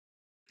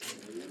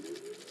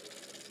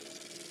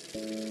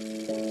Hello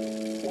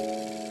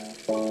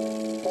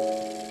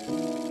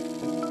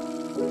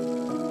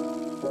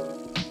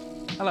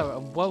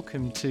and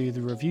welcome to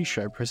the review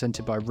show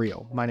presented by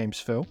Reel. My name's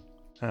Phil.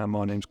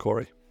 My name's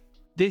Corey.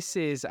 This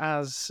is,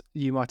 as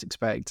you might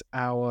expect,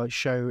 our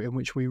show in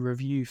which we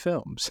review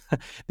films.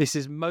 This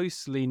is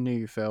mostly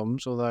new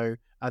films, although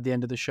at the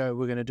end of the show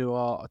we're going to do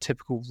our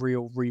typical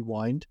Reel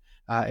Rewind,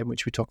 in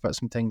which we talk about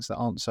some things that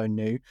aren't so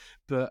new.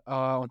 But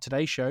on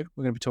today's show,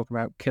 we're going to be talking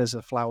about Killers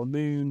of the Flower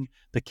Moon,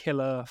 The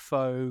Killer,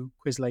 Foe,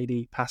 Quiz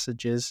Lady,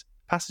 Passages.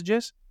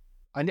 Passages?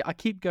 I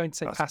keep going to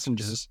say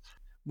Passengers.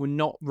 We're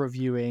not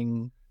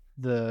reviewing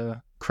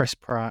the Chris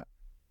Pratt,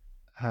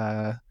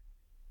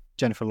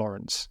 Jennifer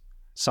Lawrence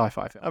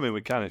sci-fi film. I mean,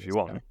 we can if you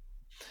want.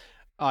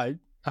 I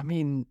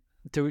mean,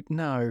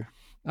 no,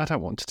 I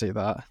don't want to do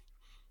that.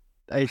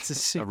 It's a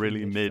super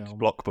really mid film.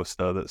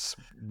 blockbuster that's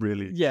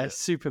really shit.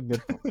 Super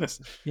mid.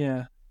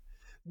 Yeah,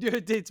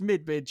 it's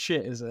mid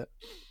shit, is it?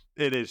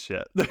 It is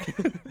shit.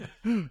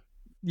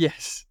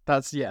 Yes,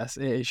 it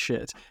is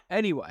shit.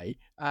 Anyway,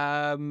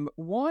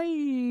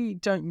 why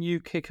don't you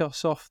kick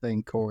us off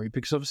then, Corey?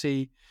 Because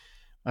obviously,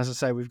 as I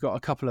say, we've got a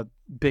couple of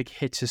big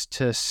hitters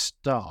to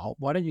start.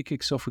 Why don't you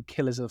kick us off with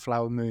Killers of the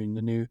Flower Moon,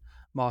 the new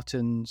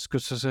Martin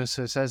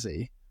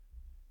Scorsese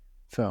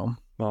film?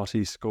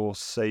 Marty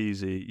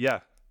Scorsese,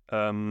 yeah.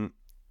 So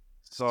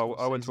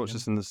I went to watch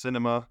this in the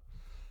cinema,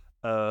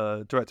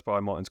 directed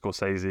by Martin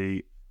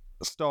Scorsese,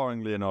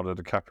 starring Leonardo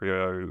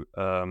DiCaprio,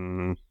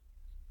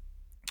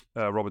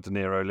 Robert De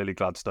Niro, Lily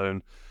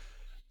Gladstone.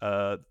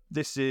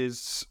 This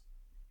is,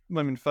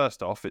 I mean,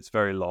 first off, it's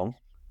very long.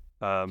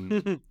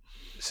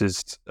 This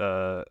is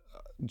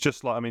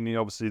just like, I mean,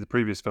 obviously the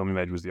previous film he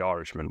made was The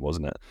Irishman,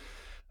 wasn't it?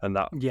 And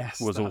that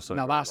was also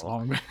now that's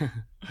long.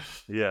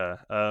 Yeah.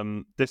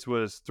 This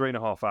was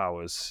 3.5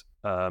 hours,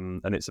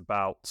 and it's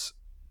about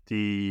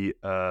the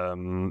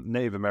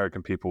Native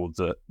American people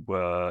that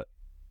were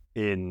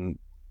in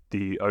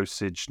the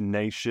Osage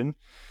Nation,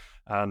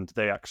 and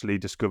they actually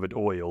discovered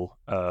oil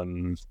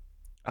and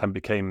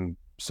became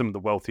some of the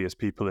wealthiest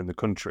people in the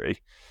country.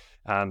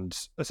 And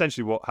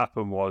essentially what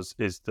happened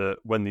is that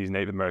when these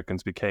Native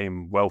Americans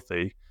became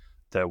wealthy,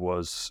 there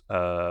was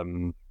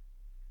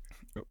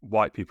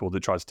white people that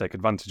tried to take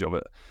advantage of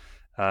it.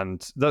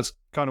 And that's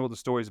kind of what the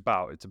story's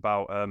about. It's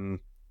about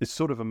it's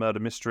sort of a murder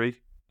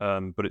mystery,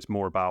 but it's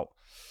more about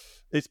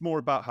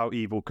how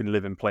evil can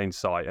live in plain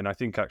sight. And I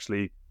think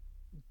actually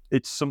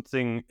it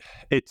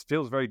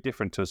feels very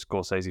different to a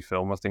Scorsese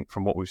film, I think,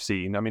 from what we've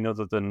seen. I mean,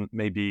 other than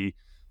maybe,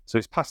 so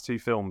his past two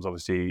films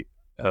obviously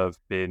have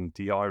been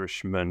The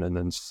Irishman and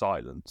then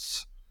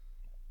Silence.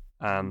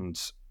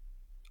 And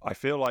I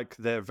feel like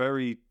they're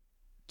very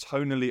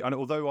tonally, and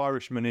although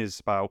Irishman is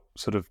about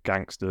sort of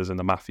gangsters and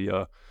the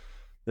mafia,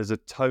 there's a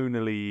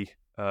tonally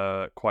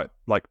quite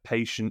like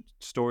patient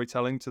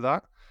storytelling to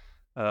that.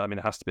 I mean,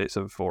 it has to be, it's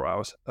over 4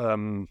 hours.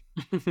 And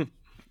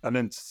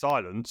then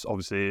Silence,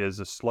 obviously, is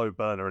a slow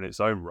burner in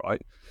its own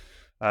right.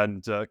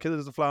 And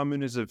Killers of the Flower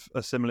Moon is of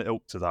a similar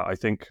ilk to that. I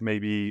think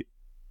maybe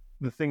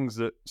the things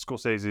that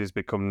Scorsese has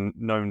become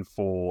known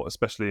for,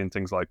 especially in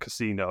things like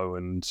Casino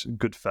and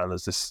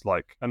Goodfellas,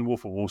 and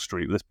Wolf of Wall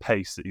Street, this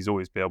pace that he's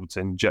always been able to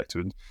inject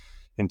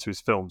into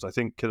his films. I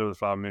think Killer of the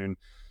Flower Moon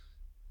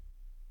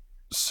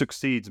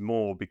succeeds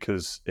more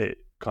because it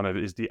kind of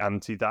is the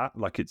anti that.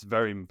 Like, it's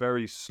very,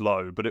 very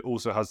slow, but it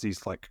also has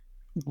these like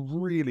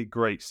really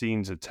great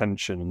scenes of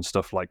tension and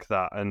stuff like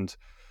that. And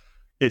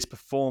it's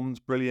performed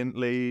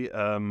brilliantly.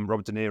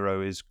 Robert De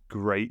Niro is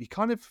great. He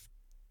kind of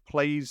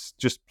plays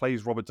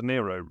Robert De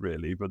Niro,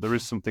 really, but there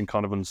is something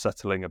kind of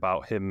unsettling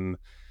about him.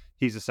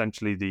 He's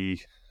essentially the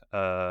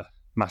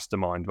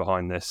mastermind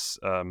behind this.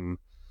 I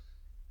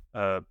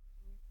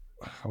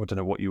don't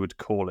know what you would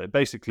call it.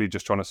 Basically,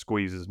 just trying to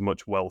squeeze as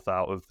much wealth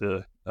out of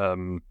the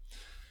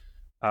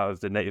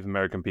Native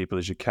American people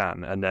as you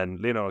can. And then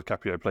Leonardo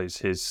DiCaprio plays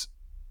his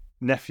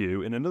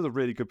nephew in another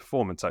really good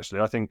performance.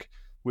 Actually, I think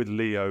with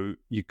Leo,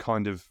 you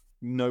kind of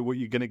know what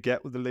you're going to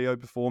get with the Leo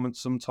performance.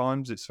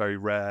 Sometimes it's very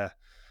rare.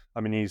 I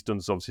mean, he's done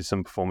obviously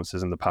some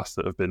performances in the past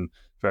that have been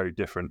very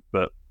different,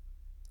 but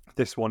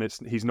this one,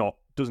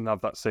 doesn't have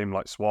that same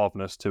like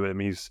suaveness to him.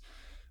 He's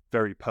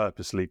very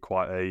purposely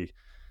quite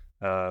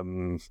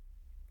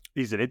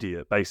he's an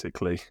idiot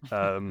basically,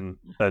 and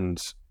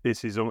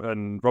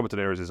Robert De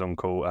Niro is his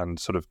uncle and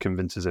sort of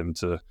convinces him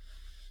to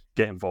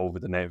get involved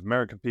with the Native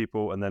American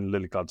people, and then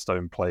Lily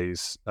Gladstone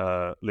plays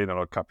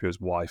Leonardo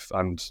DiCaprio's wife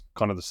and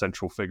kind of the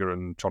central figure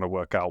and trying to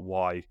work out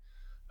why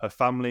her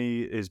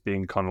family is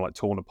being kind of like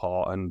torn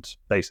apart and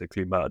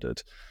basically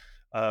murdered.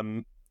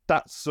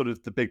 That's sort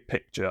of the big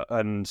picture,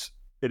 and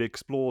it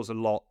explores a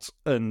lot.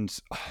 And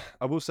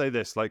I will say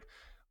this, like,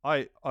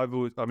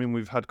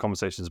 we've had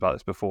conversations about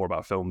this before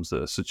about films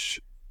that are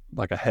such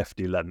like a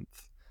hefty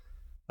length.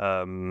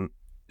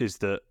 Is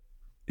that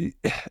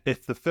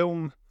if the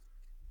film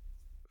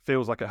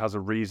feels like it has a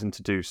reason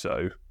to do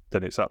so,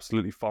 then it's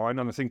absolutely fine.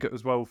 And I think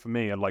as well for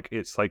me, and like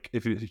it's like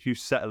if you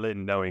settle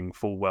in knowing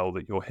full well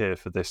that you're here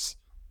for this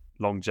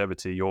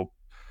longevity, you're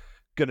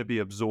going to be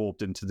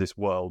absorbed into this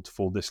world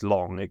for this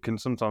long, it can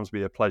sometimes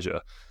be a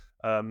pleasure.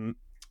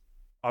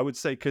 I would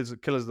say Killers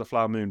of the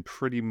Flower Moon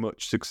pretty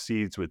much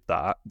succeeds with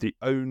that. The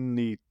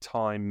only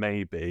time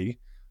maybe,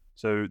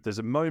 so there's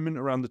a moment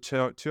around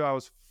the 2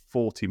 hours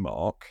 40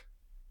 mark,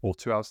 or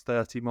 2 hours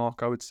 30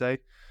 mark, I would say,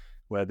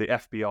 where the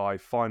FBI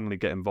finally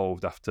get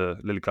involved after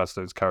Lily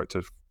Gladstone's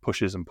character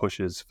pushes and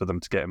pushes for them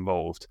to get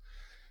involved.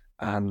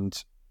 And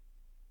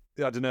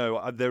I don't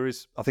know, there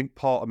is, I think,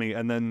 part of me,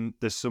 and then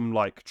there's some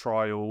like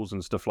trials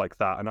and stuff like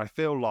that. And I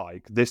feel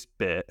like this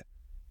bit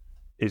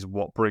is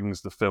what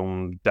brings the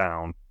film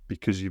down,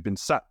 because you've been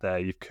sat there,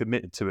 you've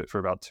committed to it for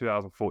about 2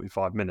 hours and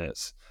 45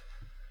 minutes.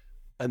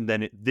 And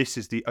then this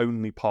is the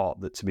only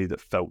part that to me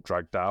that felt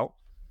dragged out.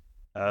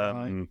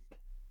 Right.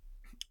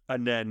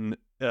 And then,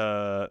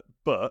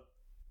 but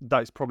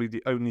that's probably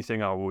the only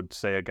thing I would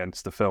say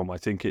against the film. I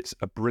think it's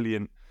a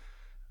brilliant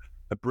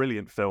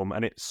film,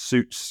 and it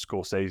suits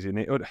Scorsese.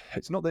 And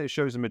it's not that it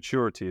shows a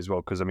maturity as well,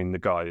 because I mean the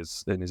guy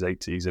is in his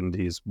 80s and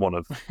he's one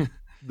of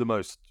the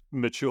most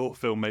mature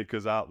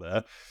filmmakers out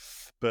there.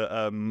 But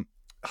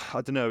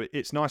I don't know.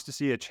 It's nice to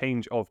see a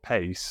change of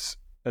pace,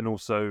 and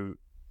also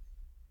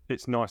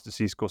it's nice to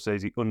see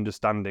Scorsese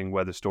understanding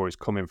where the story's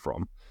coming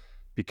from.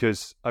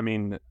 Because I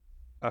mean,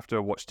 after I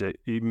watched it,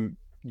 you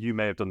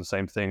may have done the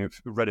same thing.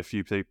 I've read a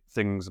few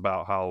things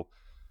about how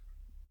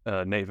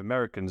Native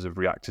Americans have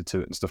reacted to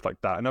it and stuff like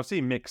that. And I've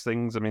seen mixed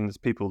things. I mean, there's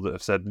people that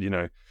have said,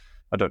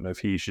 I don't know if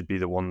he should be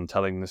the one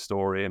telling the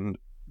story, and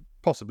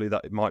possibly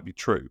that it might be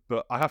true.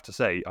 But I have to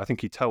say, I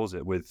think he tells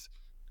it with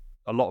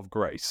a lot of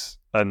grace.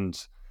 And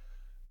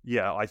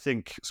yeah, I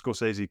think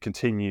Scorsese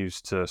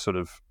continues to sort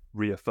of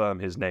reaffirm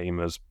his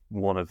name as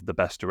one of the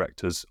best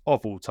directors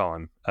of all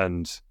time.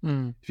 And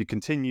if he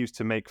continues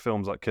to make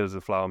films like Killers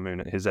of the Flower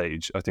Moon at his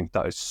age, I think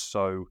that is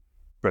so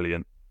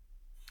brilliant.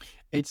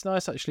 It's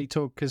nice actually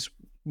talk, because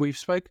we've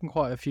spoken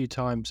quite a few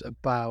times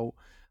about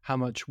how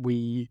much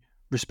we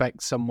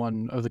respect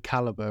someone of the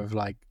caliber of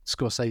like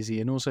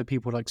Scorsese, and also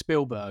people like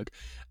Spielberg.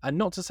 And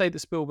not to say that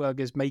Spielberg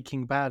is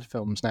making bad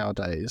films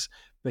nowadays,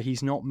 but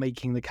he's not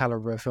making the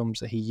caliber of films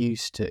that he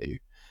used to.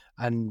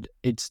 And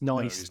it's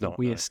nice that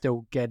we are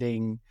still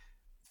getting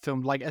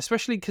film, like,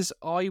 especially because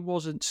I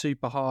wasn't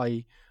super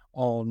high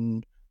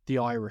on The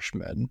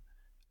Irishman.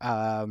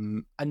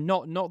 And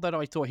not that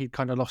I thought he'd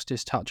kind of lost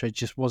his touch. It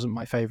just wasn't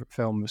my favorite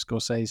film of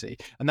Scorsese.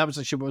 And that was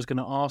actually what I was going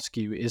to ask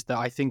you, is that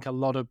I think a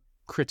lot of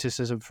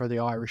criticism for The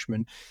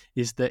Irishman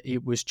is that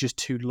it was just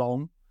too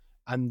long,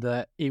 and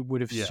that it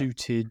would have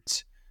suited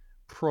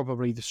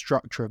probably the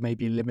structure of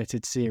maybe a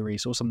limited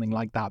series or something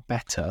like that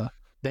better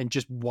than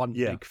just one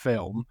big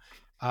film.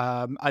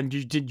 And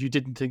you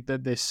didn't think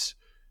that this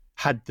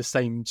had the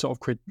same sort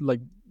of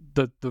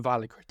the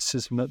valid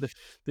criticism that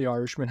the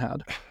Irishman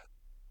had.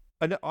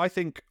 And I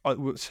think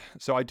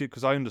so. I do,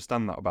 because I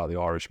understand that about The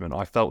Irishman.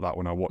 I felt that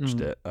when I watched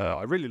it.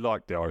 I really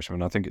liked The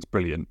Irishman. I think it's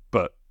brilliant.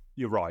 But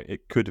you're right;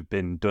 it could have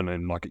been done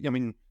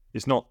in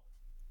it's not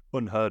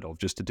unheard of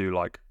just to do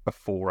like a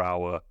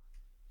 4-hour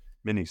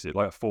miniseries,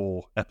 like a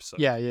 4-episode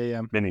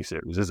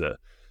miniseries, is it?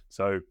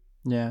 So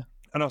yeah.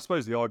 And I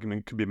suppose the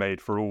argument could be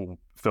made for all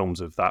films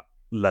of that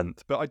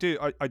length. But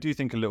I do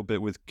think a little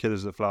bit with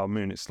Killers of the Flower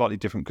Moon, it's slightly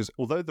different, because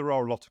although there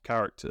are a lot of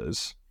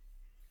characters,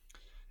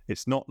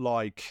 it's not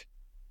like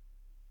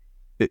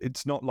a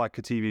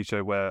TV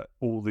show where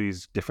all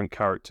these different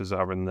characters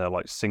are in their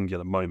like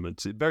singular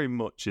moments. It very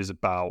much is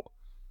about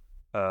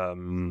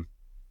in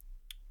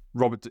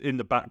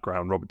the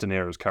background, Robert De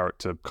Niro's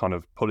character kind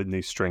of pulling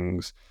these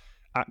strings,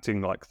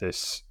 acting like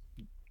this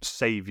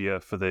savior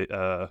for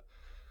the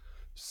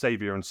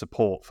savior and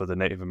support for the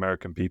Native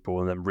American people,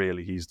 and then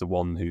really he's the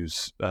one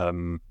who's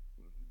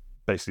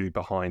basically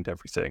behind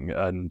everything.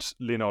 And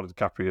Leonardo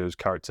DiCaprio's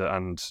character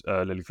and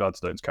Lily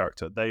Gladstone's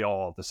character, they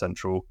are the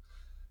central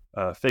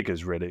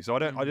figures, really. So I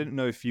didn't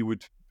know if you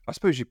would. I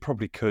suppose you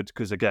probably could,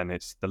 because again,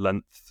 it's the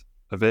length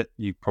of it.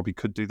 You probably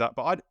could do that,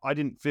 but I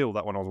didn't feel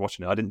that when I was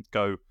watching it. I didn't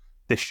go,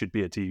 this should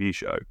be a TV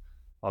show.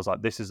 I was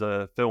like, this is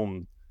a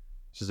film.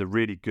 This is a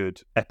really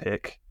good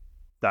epic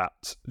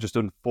that just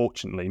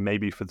unfortunately,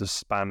 maybe for the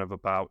span of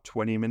about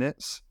 20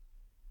 minutes,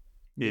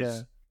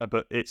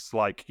 but it's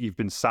like you've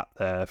been sat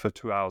there for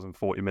 2 hours and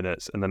 40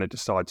 minutes, and then it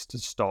decides to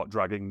start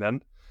dragging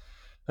then,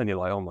 and you're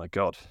like, oh my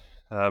God.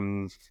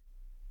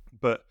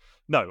 But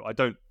no, I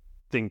don't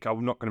think,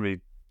 I'm not going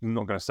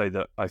to say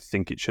that I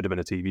think it should have been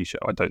a TV show.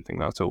 I don't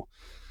think that at all.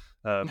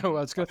 No,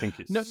 that's good. I think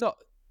it's... not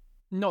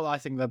that I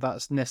think that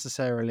that's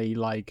necessarily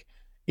like,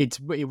 it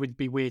would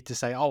be weird to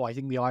say, oh, I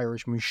think The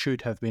Irishman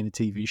should have been a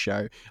TV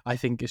show. I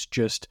think it's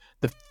just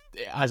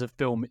as a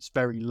film, it's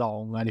very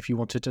long, and if you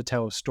wanted to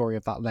tell a story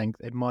of that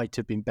length, it might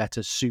have been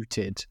better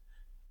suited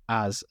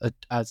as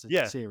a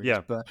series.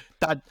 Yeah. But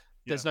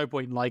there's no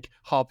point in like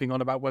harping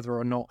on about whether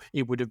or not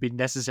it would have been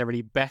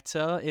necessarily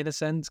better in a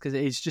sense, because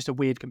it's just a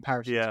weird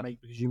comparison to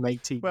make, because you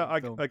make TV.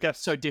 Well, I guess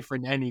so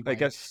different anyway. I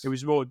guess it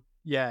was more.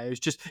 Yeah, it was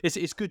just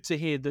it's good to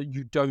hear that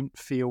you don't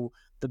feel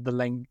that the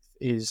length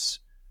is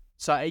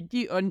So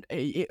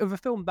of a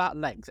film that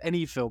length,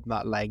 any film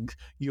that length,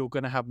 you're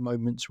going to have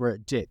moments where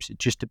it dips. It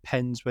just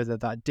depends whether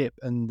that dip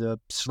and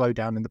the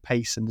slowdown in the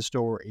pace and the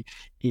story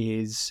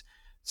is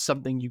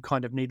something you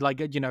kind of need.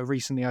 Like,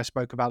 recently I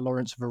spoke about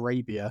Lawrence of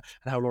Arabia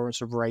and how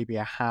Lawrence of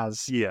Arabia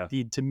has Yeah. the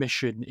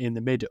intermission in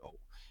the middle,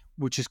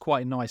 which is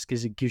quite nice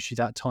because it gives you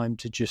that time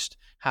to just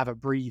have a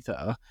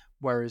breather.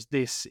 Whereas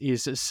this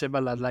is a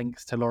similar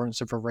length to Lawrence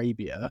of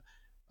Arabia.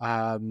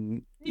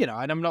 And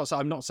I'm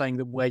not saying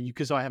that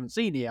because I haven't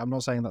seen it, I'm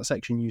not saying that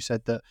section you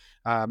said that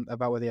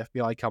about where the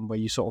FBI come, where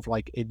you sort of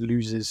like it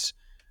loses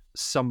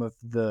some of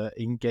the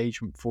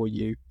engagement for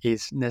you,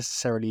 is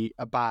necessarily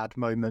a bad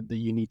moment that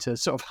you need to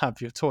sort of have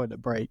your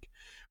toilet break.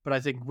 But I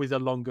think with a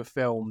longer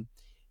film,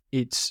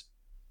 it's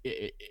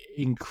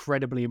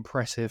incredibly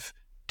impressive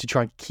to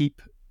try and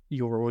keep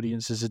your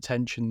audience's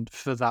attention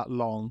for that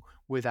long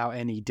without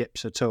any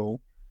dips at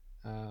all.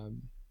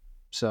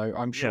 So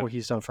I'm sure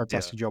he's done a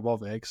fantastic job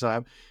of it,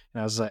 because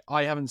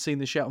I haven't seen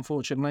this yet,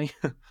 unfortunately.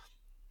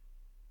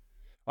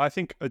 I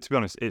think, to be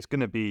honest, it's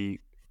going to be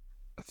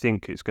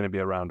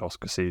around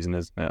Oscar season,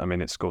 isn't it? I mean,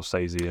 it's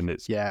Scorsese, and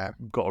it's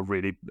got a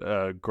really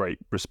great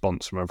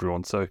response from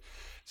everyone. So,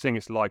 seeing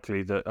it's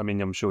likely that, I mean,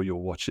 I'm sure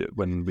you'll watch it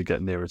when we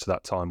get nearer to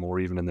that time,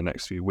 or even in the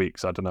next few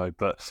weeks. I don't know,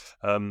 but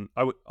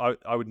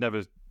I would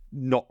never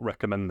not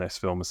recommend this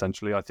film.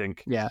 Essentially, I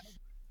think. Yeah.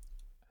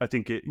 I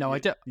think it. No, I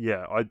don't.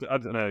 Yeah, I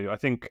don't know. I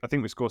think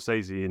with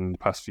Scorsese in the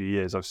past few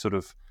years, I've sort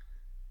of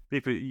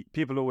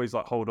people always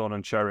like hold on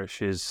and cherish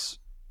his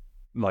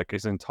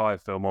entire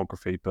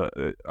filmography, but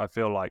I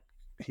feel like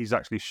he's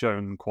actually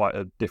shown quite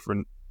a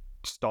different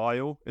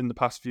style in the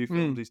past few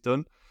films he's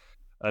done,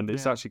 and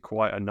it's actually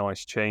quite a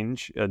nice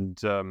change. And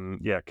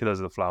Killers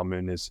of the Flower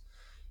Moon is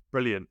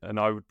brilliant. And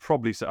I would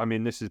probably say, I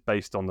mean, this is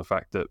based on the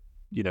fact that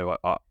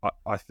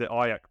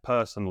I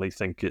personally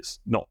think it's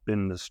not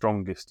been the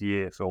strongest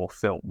year for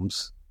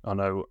films. I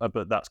know,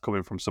 but that's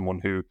coming from someone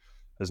who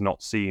has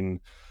not seen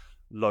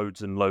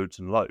loads and loads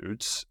and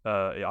loads.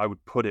 I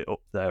would put it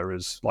up there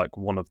as like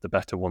one of the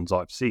better ones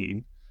I've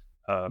seen.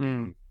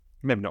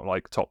 Maybe not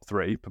like top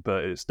 3,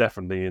 but it's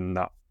definitely in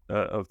that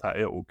of that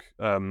ilk.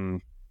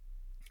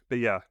 But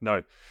yeah,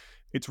 no,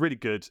 it's really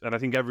good, and I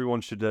think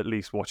everyone should at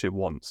least watch it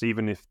once,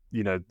 even if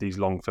these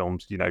long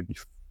films.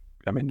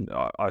 I mean,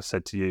 I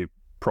said to you,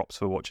 props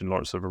for watching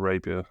Lawrence of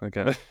Arabia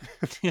again.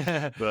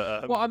 Yeah.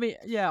 But, well, I mean,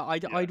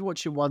 I'd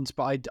watch it once,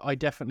 but I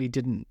definitely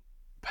didn't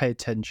pay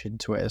attention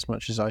to it as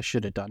much as I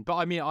should have done. But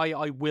I mean,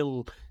 I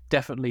will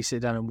definitely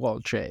sit down and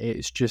watch it.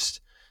 It's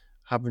just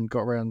haven't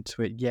got around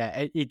to it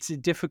yet. It's a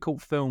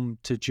difficult film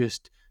to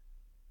just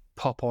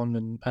pop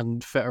on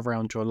and fit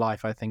around your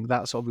life. I think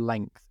that sort of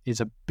length is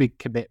a big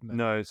commitment.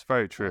 No, it's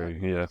very true.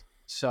 Yeah.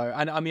 So,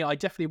 and I mean, I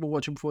definitely will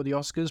watch them before the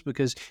Oscars,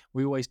 because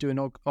we always do an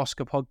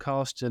Oscar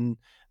podcast, and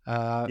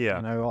our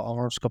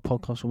Oscar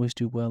podcast always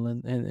do well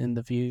in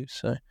the views,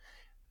 so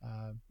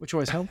which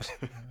always helps.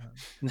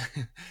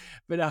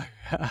 But no,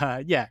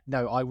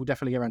 I will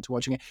definitely get around to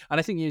watching it. And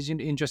I think it's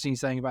interesting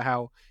saying about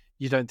how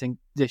you don't think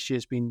this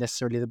year's been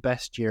necessarily the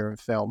best year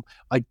of film.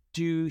 I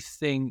do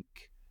think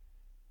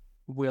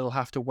we'll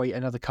have to wait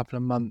another couple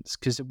of months,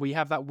 because we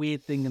have that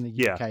weird thing in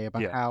the UK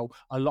about how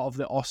a lot of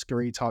the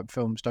Oscar-y type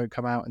films don't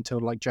come out until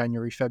like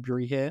January,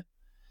 February here,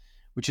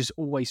 which is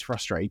always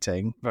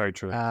frustrating. Very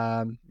true.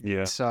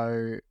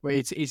 So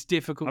it's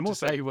difficult to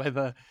say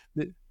whether.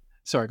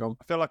 Sorry, go on.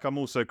 I feel like I'm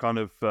also kind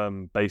of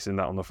basing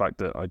that on the fact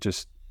that I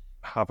just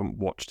haven't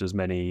watched as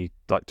many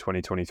like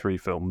 2023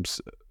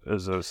 films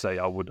as I say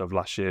I would have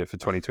last year for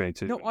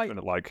 2022. No, I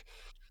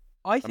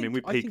mean, we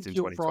peaked in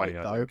 2020.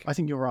 Right, I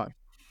think you're right.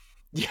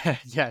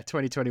 Yeah,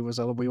 2020 was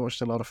we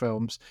watched a lot of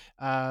films.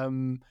 I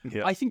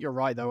think you're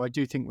right, though. I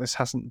do think this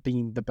hasn't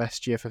been the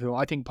best year for film.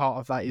 I think part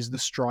of that is the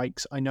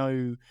strikes. I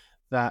know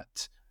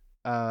that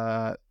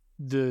they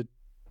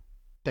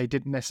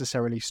didn't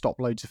necessarily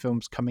stop loads of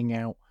films coming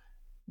out.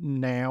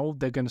 Now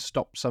they're going to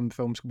stop some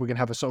films. We're going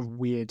to have a sort of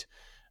weird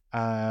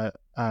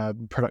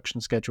production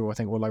schedule, I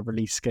think, or like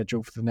release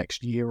schedule for the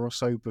next year or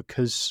so,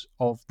 because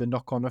of the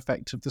knock-on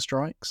effect of the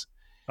strikes.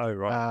 Oh,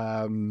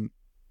 right.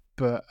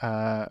 But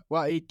a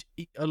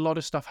lot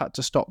of stuff had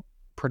to stop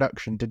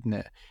production, didn't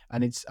it?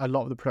 And it's a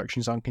lot of the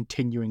productions aren't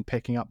continuing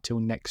picking up till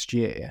next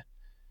year.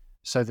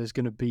 So there's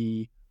going to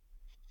be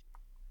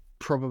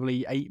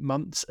probably 8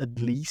 months at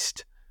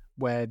least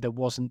where there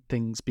wasn't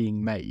things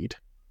being made.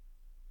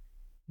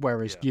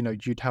 Whereas,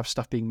 you'd have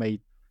stuff being made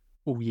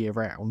all year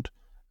round.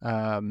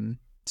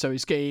 So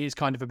it is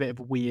kind of a bit of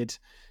a weird.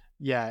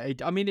 Yeah,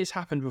 it's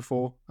happened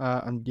before,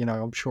 and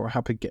I'm sure it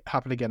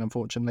happen again,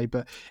 unfortunately.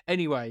 But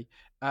anyway,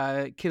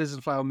 Killers of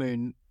the Flower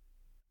Moon.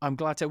 I'm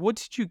glad to. What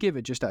did you give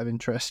it, just out of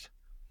interest?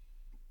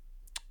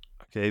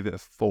 I gave it a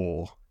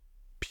 4,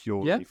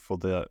 purely for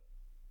the.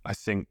 I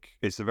think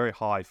it's a very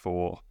high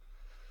 4.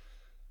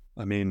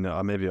 I mean,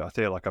 maybe I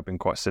feel like I've been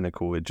quite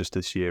cynical with just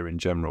this year in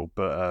general,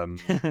 but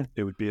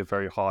it would be a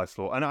very high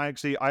floor. And I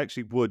actually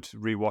would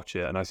rewatch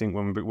it. And I think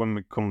when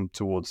we come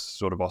towards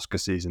sort of Oscar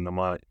season, I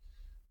might.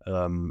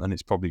 And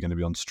it's probably going to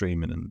be on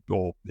streaming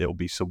or it'll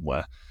be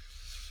somewhere.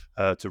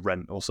 to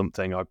rent or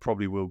something, I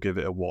probably will give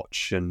it a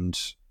watch and,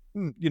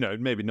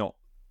 maybe not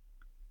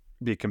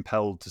be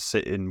compelled to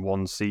sit in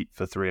one seat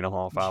for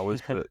 3.5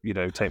 hours, but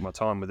take my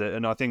time with it.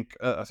 And I think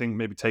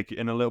maybe take it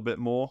in a little bit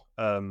more.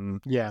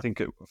 Yeah. I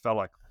think it felt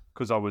like,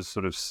 because I was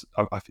sort of,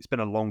 it's been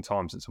a long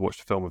time since I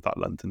watched a film of that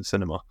length in the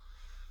cinema,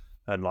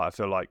 and I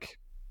feel like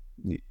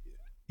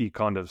you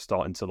kind of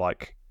starting to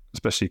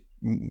especially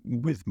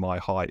with my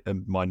height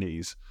and my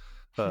knees.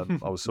 I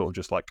was sort of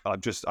just I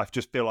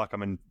just feel like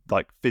I'm in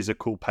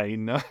physical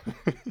pain now.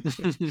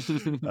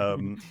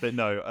 But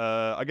no,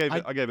 I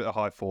gave it a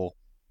high 4.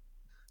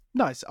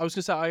 Nice. I was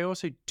going to say, I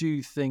also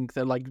do think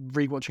that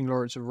rewatching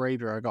Lawrence of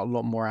Arabia, I got a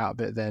lot more out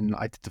of it than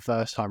I did the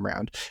first time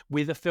round.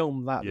 With a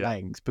film that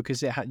length,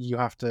 because you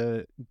have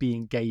to be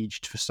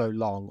engaged for so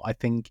long, I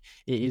think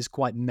it is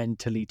quite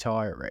mentally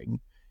tiring.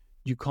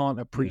 You can't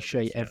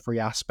appreciate every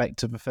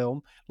aspect of a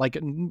film.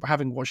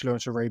 Having watched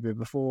Lawrence of Arabia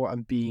before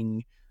and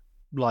being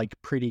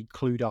pretty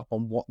clued up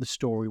on what the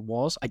story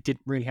was, I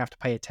didn't really have to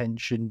pay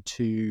attention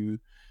to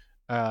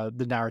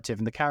the narrative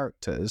and the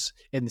characters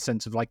in the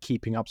sense of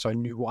keeping up, so I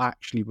knew what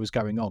actually was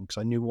going on, because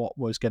I knew what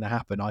was going to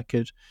happen. I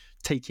could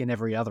take in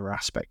every other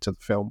aspect of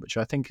the film, which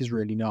I think is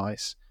really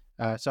nice.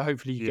 So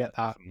hopefully you get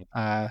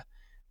that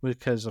with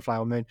Killers of the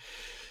Flower Moon.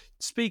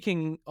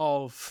 Speaking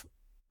of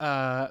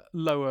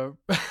lower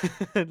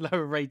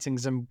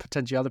ratings and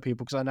potentially other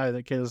people, because I know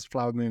that Killers of the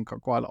Flower Moon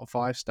got quite a lot of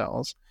 5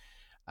 stars.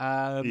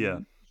 Do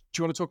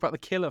you want to talk about The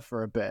Killer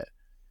for a bit?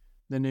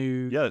 The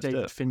new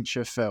David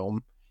Fincher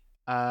film.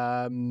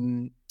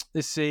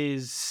 This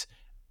is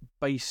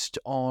based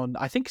on,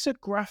 I think it's a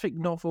graphic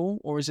novel,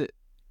 or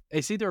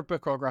it's either a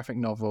book or a graphic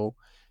novel,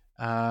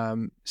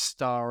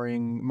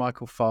 starring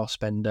Michael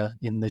Fassbender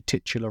in the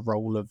titular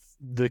role of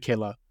the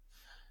killer.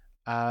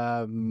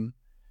 I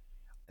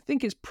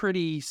think it's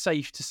pretty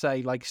safe to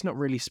say, it's not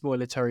really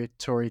spoiler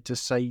territory to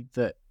say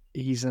that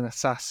he's an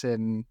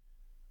assassin,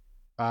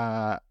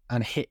 and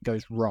a hit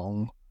goes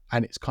wrong,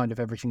 and it's kind of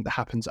everything that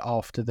happens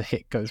after the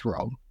hit goes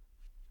wrong.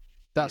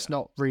 That's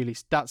not really.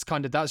 That's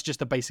just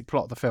the basic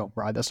plot of the film,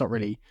 right? That's not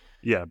really.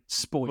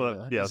 Spoiler.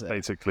 Well, that's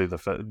basically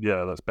that's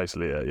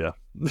basically it.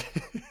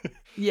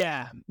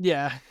 Yeah.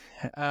 Yeah.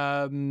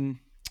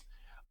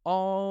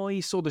 I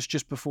saw this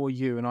just before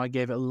you, and I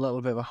gave it a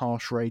little bit of a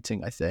harsh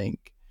rating, I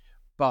think.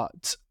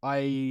 But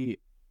I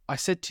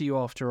said to you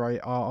after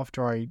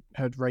I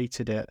had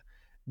rated it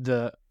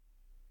that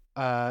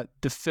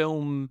the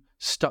film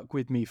stuck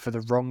with me for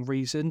the wrong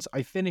reasons.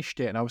 I finished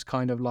it, and I was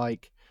kind of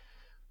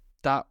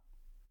that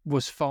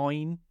was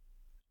fine.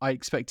 I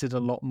expected a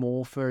lot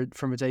more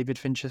from a David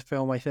Fincher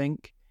film, I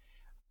think.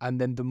 And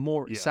then the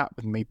more it sat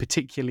with me,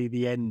 particularly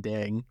the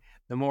ending,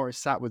 the more it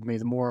sat with me,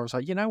 the more I was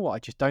like, you know what? I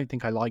just don't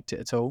think I liked it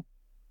at all.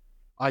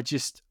 I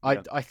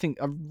think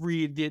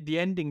the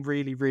ending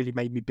really, really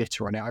made me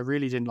bitter on it. I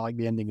really didn't like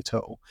the ending at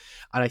all.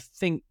 And I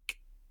think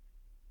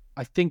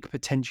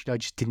potentially I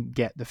just didn't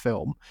get the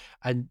film.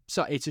 And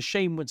so it's a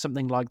shame when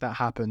something like that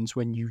happens,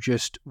 when you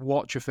just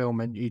watch a film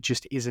and it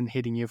just isn't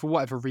hitting you for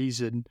whatever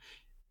reason.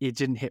 It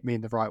didn't hit me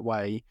in the right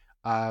way.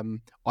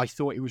 I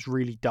thought it was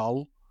really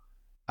dull.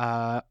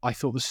 I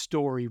thought the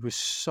story was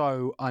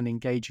so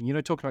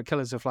unengaging. Talking about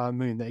Killers of the Flower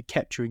Moon, that it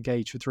kept you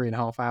engaged for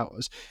 3.5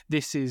 hours.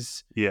 This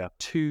is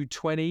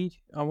 2:20,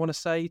 I want to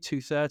say,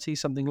 2:30,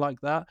 something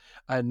like that.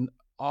 And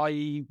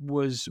I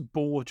was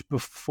bored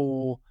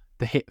before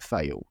the hit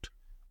failed,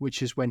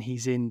 which is when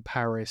he's in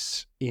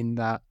Paris in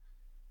that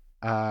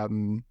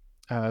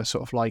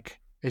sort of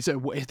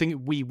I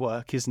think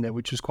WeWork, isn't it?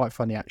 Which was quite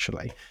funny,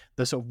 actually.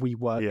 The sort of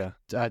WeWork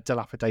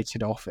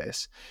dilapidated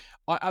office.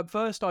 At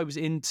first, I was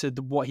into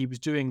what he was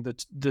doing,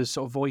 the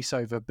sort of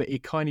voiceover, but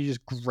it kind of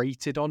just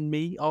grated on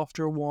me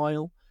after a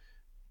while,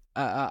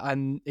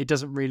 and it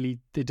doesn't really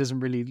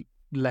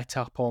let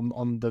up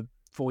on the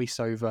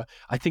voiceover.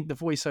 I think the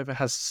voiceover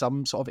has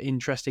some sort of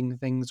interesting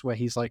things where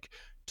he's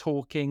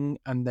talking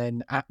and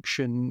then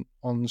action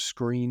on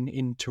screen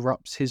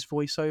interrupts his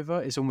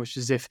voiceover. It's almost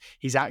as if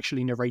he's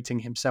actually narrating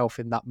himself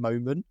in that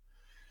moment.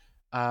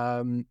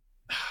 But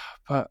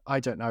I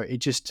don't know.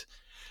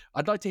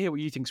 I'd like to hear what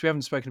you think, because we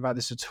haven't spoken about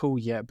this at all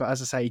yet. But as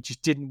I say, it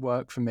just didn't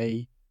work for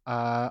me.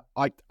 I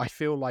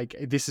feel like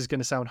this is going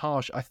to sound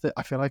harsh. I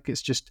feel like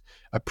it's just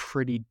a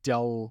pretty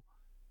dull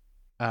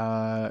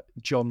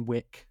John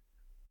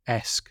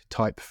Wick-esque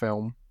type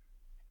film.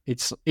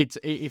 It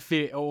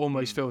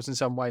almost feels in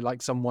some way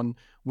like someone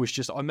was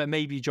just,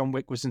 maybe John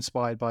Wick was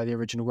inspired by the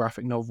original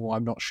graphic novel,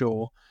 I'm not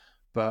sure,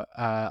 but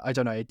I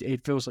don't know,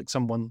 it feels like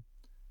someone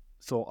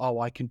thought, oh,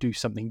 I can do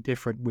something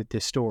different with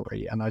this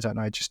story, and I don't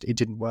know, it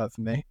didn't work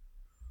for me.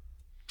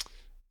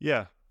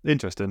 Yeah,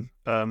 interesting.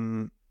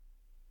 So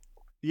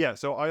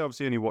I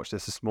obviously only watched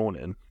this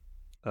morning.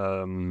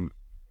 Did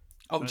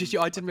you?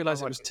 I didn't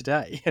realize it was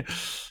today.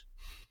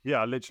 Yeah,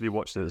 I literally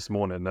watched it this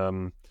morning.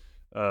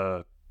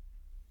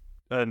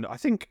 And I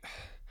think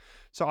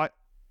so.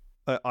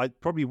 I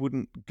probably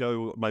wouldn't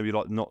go maybe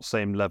not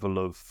same level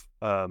of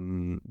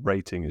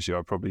rating as you.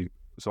 I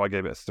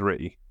gave it a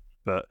 3.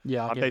 But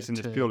I'm basing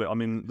this purely.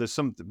 There's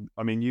some.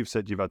 You've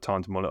said you've had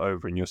time to mull it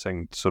over, and you're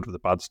saying sort of the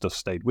bad stuff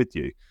stayed with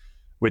you.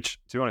 which,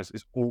 to be honest,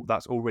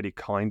 that's already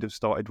kind of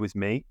started with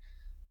me.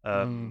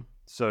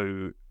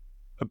 So,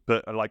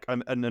 but like,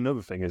 and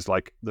another thing is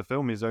like the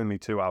film is only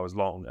 2 hours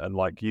long, and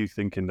like you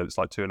thinking that it's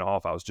like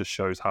 2.5 hours just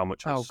shows how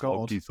much of a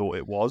slog you thought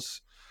it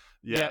was.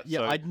 Yeah.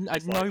 So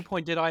at no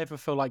point did I ever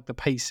feel like the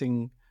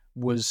pacing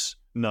was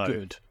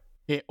good.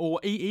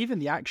 Even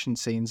the action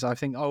scenes, I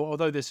think,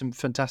 although there's some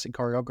fantastic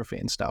choreography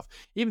and stuff,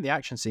 even the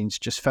action scenes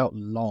just felt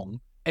long.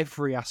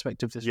 Every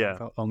aspect of this film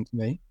felt long to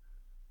me.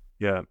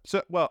 Yeah.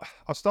 So, well,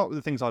 I'll start with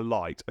the things I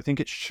liked. I think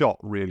it's shot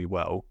really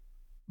well.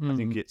 I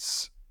think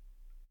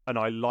and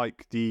I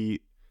like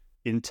the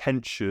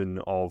intention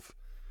of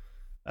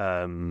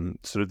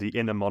sort of the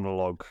inner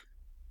monologue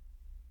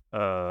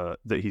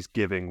that he's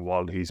giving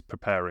while he's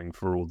preparing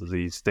for all of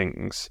these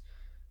things,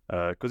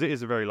 because it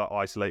is a very like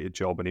isolated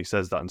job, and he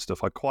says that and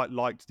stuff. I quite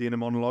liked the inner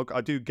monologue.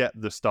 I do get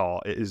the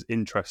start; it is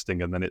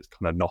interesting, and then it's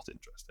kind of not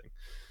interesting.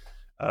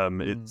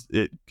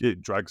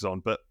 It drags on,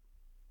 but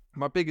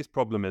my biggest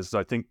problem is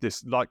I think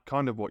this, like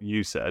kind of what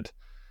you said,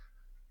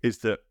 is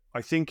that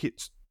I think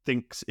it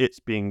thinks it's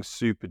being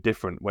super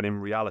different when in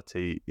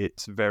reality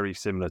it's very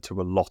similar to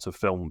a lot of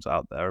films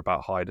out there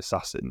about hired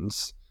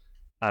assassins,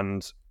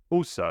 and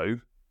also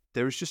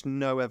there is just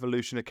no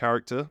evolution of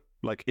character.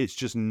 Like it's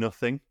just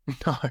nothing.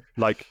 No.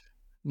 Like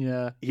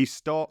he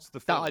starts the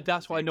film.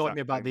 That's what annoyed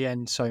me about the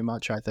end so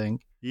much. I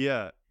think.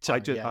 Yeah.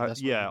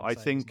 I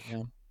think.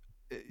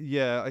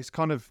 Yeah, it's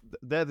kind of,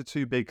 they're the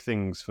two big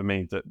things for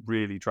me that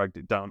really dragged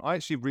it down. I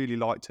actually really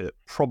liked it,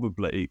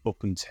 probably up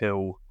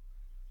until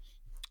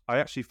I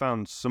actually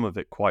found some of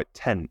it quite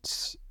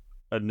tense.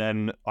 And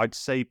then I'd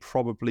say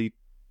probably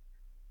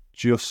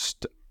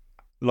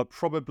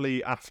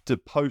after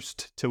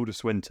post Tilda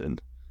Swinton,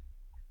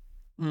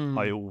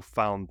 I all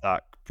found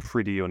that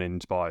pretty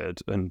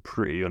uninspired and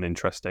pretty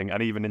uninteresting.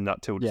 And even in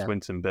that Tilda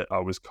Swinton bit, I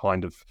was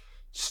kind of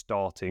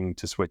starting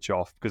to switch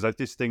off, because I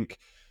just think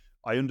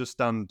I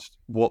understand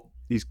what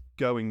he's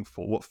going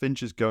for, what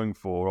Finch is going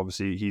for.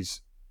 Obviously,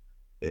 he's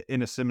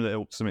in a similar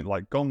ilk, something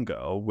like Gone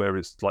Girl, where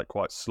it's like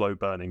quite slow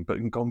burning, but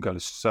Gone Girl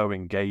is so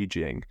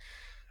engaging.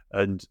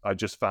 And I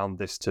just found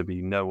this to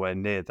be nowhere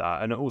near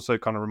that. And it also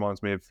kind of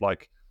reminds me of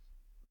like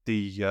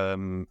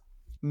the,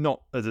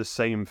 not the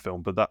same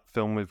film, but that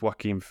film with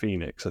Joaquin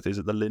Phoenix. Is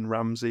it the Lynn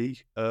Ramsey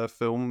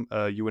film?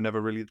 You Were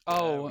Never Really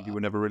There, You Were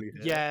Never Really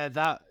Here.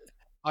 Yeah,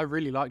 I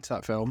really liked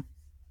that film.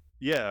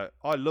 Yeah,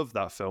 I love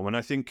that film, and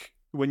I think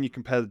when you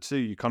compare the two,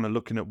 you're kind of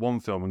looking at one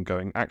film and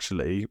going,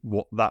 actually,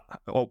 what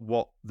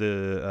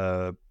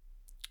You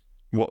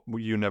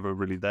Never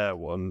Really There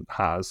one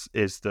has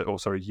is that,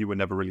 You Were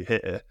Never Really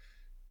Here,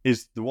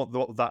 is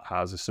what that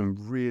has is some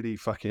really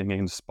fucking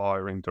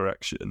inspiring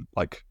direction,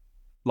 like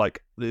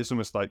it's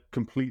almost like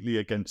completely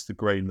against the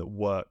grain that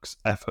works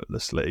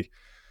effortlessly,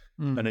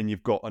 and then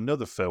you've got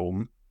another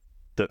film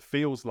that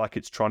feels like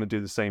it's trying to do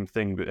the same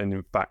thing, but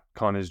in fact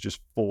kind of is just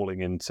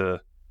falling into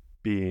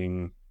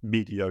being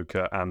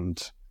mediocre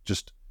and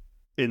just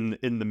in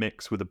the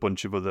mix with a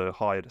bunch of other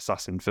hired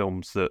assassin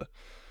films that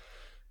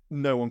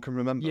no one can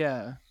remember.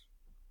 Yeah.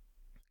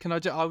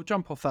 I'll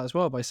jump off that as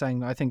well by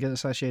saying that I think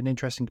it's actually an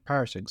interesting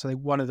comparison. So I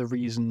think one of the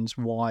reasons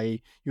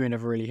why You Were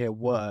Never Really Here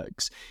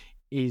works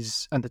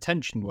and the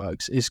tension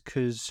works is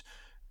because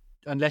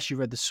unless you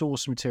read the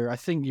source material, I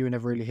think You Were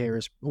Never Really Here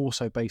is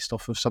also based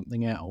off of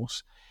something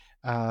else.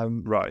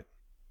 Right.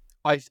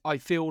 I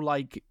feel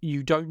like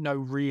you don't know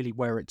really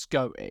where it's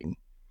going.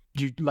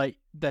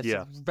 There's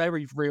a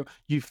very real.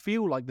 You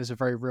feel like there's a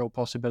very real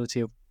possibility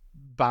of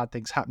bad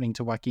things happening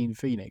to Joaquin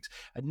Phoenix.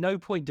 At no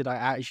point did I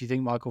actually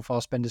think Michael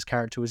Fassbender's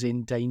character was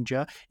in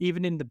danger.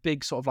 Even in the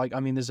big sort of like,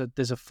 I mean, there's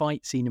a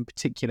fight scene in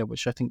particular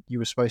which I think you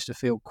were supposed to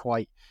feel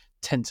quite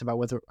tense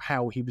about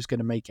how he was going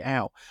to make it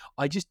out.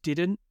 I just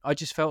didn't. I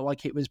just felt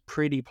like it was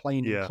pretty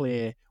plain and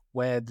clear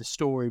where the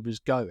story was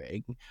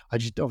going. I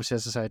just, obviously,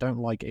 as I say, I don't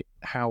like it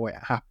how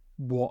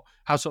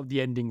sort of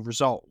the ending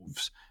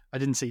resolves. I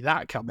didn't see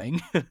that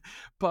coming.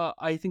 But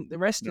I think the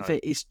rest of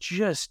it is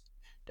just,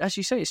 as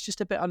you say, it's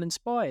just a bit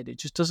uninspired. It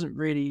just doesn't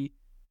really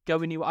go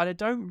anywhere. And I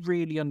don't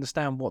really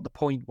understand what the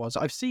point was.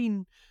 I've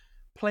seen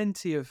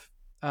plenty of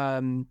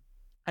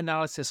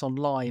analysis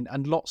online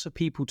and lots of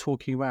people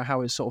talking about how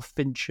it's sort of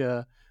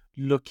Fincher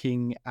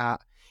looking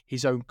at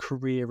his own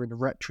career in a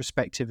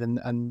retrospective.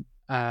 And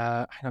hang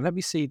on, let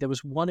me see. There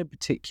was one in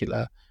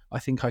particular I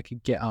think I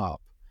could get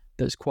up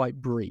that's quite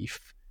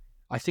brief.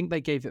 I think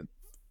they gave it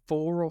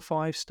 4 or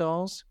 5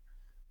 stars.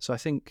 So I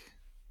think,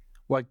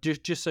 well,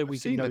 just so we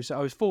can know, so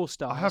I was 4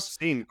 stars. I have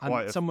seen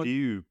quite a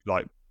few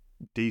like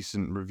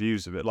decent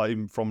reviews of it, like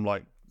even from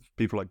like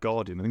people like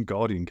Guardian. I think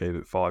Guardian gave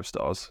it 5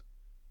 stars.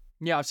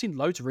 Yeah, I've seen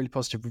loads of really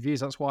positive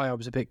reviews. That's why I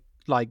was a bit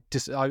like,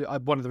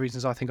 one of the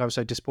reasons I think I was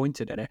so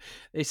disappointed in it.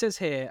 It says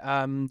here,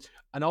 an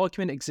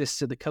argument exists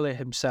that the killer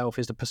himself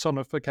is the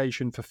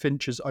personification for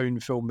Fincher's own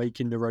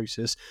filmmaking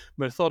neurosis,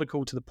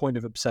 methodical to the point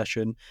of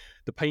obsession,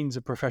 the pains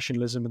of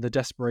professionalism, and the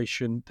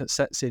desperation that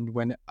sets in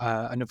when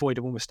an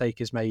avoidable mistake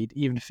is made,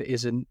 even if it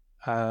isn't.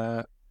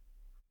 I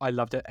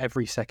loved it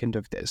every second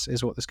of this,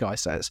 is what this guy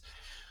says.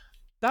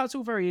 That's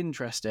all very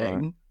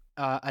interesting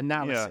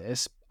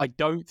analysis. I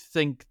don't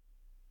think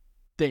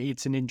that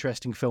it's an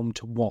interesting film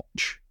to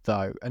watch,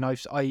 though. And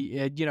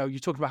you're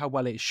talking about how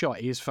well it's shot.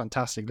 It is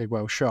fantastically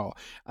well shot.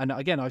 And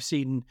again, I've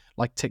seen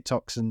like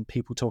TikToks and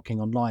people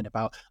talking online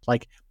about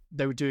like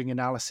they were doing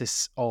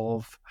analysis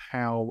of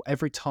how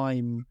every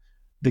time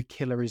the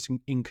killer is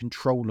in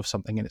control of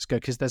something and it's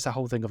good, because there's a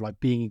whole thing of like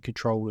being in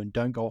control and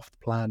don't go off the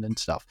plan and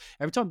stuff.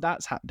 Every time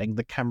that's happening,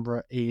 the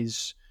camera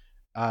is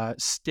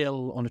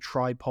still on a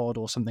tripod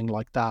or something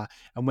like that,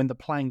 and when the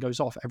plan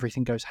goes off,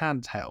 everything goes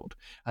handheld.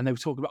 And they were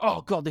talking about,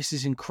 oh god, this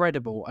is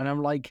incredible. And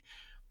I'm like,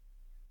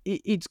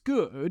 it's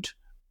good,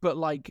 but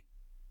like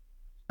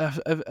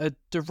a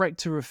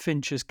director of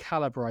Fincher's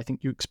caliber, I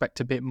think you expect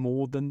a bit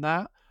more than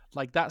that.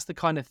 Like that's the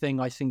kind of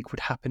thing I think would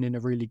happen in a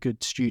really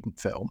good student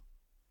film,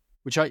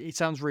 which it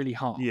sounds really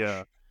harsh.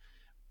 Yeah.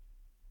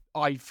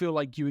 I feel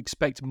like you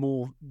expect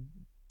more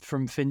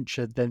from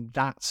Fincher than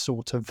that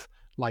sort of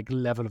like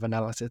level of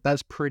analysis.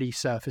 That's pretty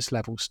surface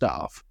level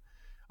stuff.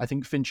 I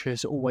think Fincher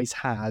has always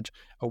had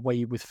a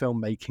way with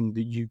filmmaking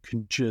that you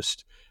can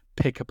just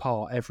pick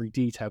apart every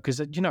detail.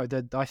 Because,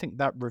 I think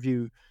that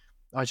review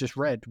I just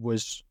read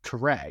was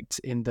correct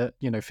in that,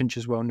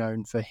 Fincher's well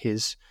known for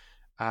his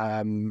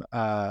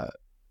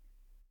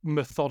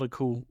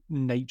methodical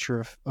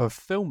nature of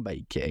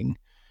filmmaking.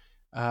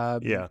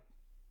 Yeah.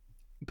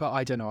 But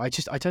I don't know. I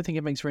don't think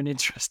it makes for an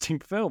interesting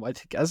film. I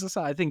think, as I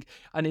say,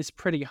 and it's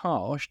pretty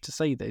harsh to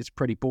say that it's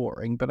pretty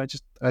boring, but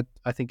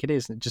I think it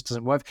is, and it just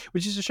doesn't work,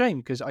 which is a shame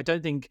because I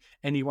don't think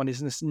anyone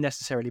is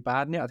necessarily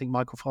bad in it. I think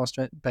Michael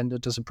Fassbender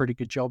does a pretty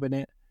good job in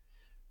it,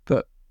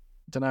 but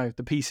I don't know.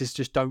 The pieces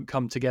just don't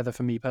come together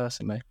for me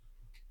personally.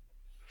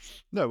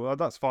 No, well,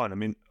 that's fine. I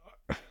mean,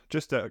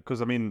 just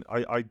because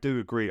I do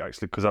agree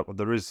actually, because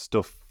there is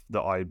stuff that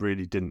I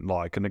really didn't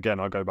like, and again,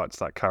 I go back to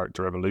that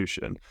character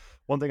evolution.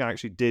 One thing I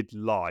actually did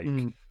like,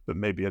 but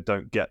maybe I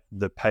don't get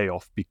the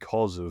payoff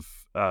because of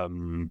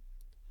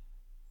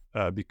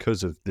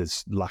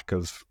this lack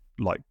of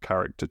like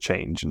character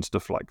change and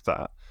stuff like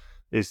that,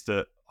 is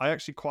that I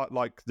actually quite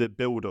like the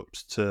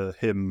build-ups to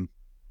him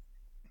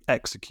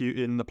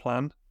executing the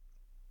plan.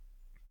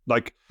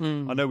 Like,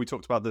 I know we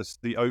talked about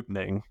the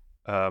opening.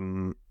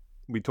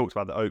 We talked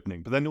about the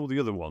opening, but then all the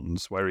other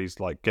ones where he's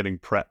like getting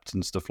prepped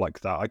and stuff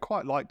like that, I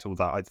quite liked all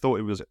that. I thought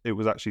it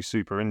was actually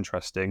super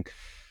interesting,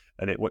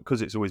 and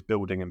because it's always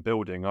building and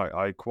building,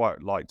 I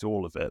quite liked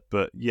all of it.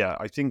 But yeah,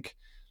 I think,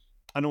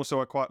 and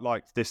also I quite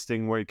liked this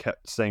thing where he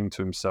kept saying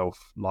to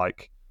himself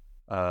like,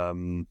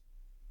 what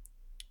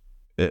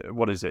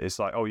is it? It's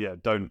like, oh yeah,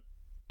 don't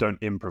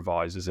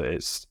improvise, is it?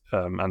 It's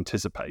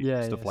anticipate,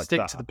 stuff like that.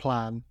 Stick to the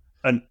plan.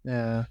 And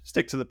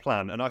stick to the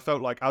plan. And I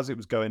felt like as it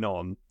was going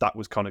on, that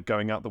was kind of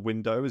going out the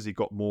window as he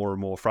got more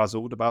and more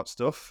frazzled about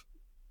stuff.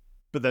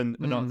 But then,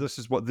 so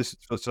for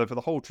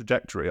the whole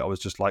trajectory, I was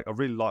just like, I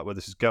really like where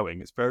this is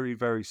going. It's very,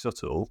 very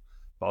subtle,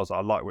 but I was like,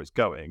 I like where it's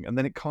going. And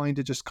then it kind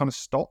of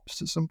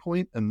stops at some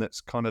point, and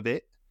that's kind of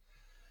it.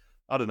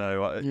 I don't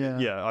know.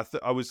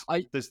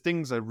 There's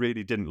things I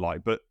really didn't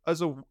like, but I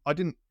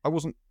wouldn't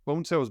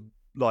say I was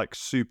like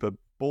super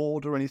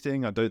bored or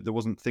anything. There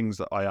wasn't things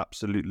that I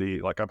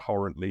absolutely like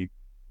abhorrently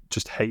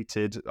just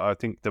hated. I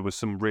think there was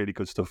some really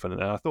good stuff in it,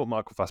 and I thought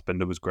Michael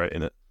Fassbender was great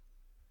in it.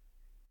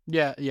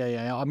 Yeah.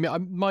 I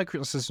mean, my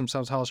criticism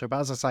sounds harsher,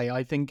 but as I say,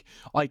 I think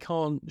I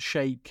can't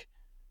shake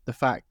the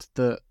fact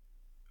that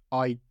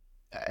I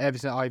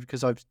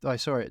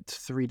saw it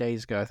 3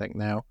 days ago, I think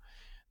now,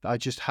 that I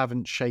just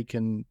haven't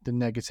shaken the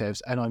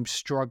negatives, and I'm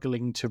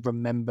struggling to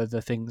remember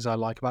the things I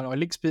like about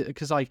it.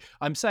 Because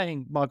I'm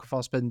saying Michael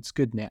Fassbender's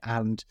good in it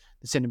and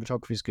the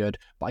cinematography is good,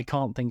 but I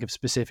can't think of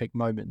specific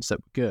moments that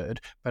were good,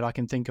 but I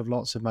can think of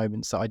lots of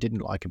moments that I didn't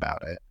like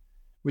about it,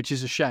 which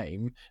is a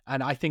shame.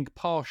 And I think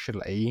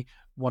partially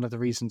one of the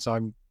reasons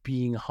I'm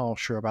being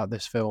harsher about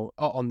this film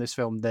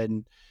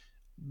than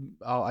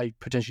I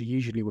potentially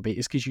usually would be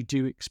is because you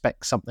do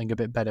expect something a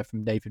bit better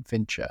from David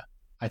Fincher,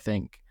 I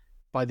think.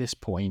 By this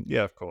point,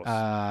 yeah, of course,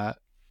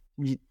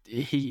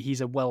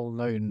 he's a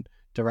well-known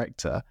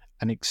director,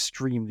 an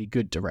extremely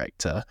good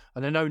director,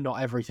 and I know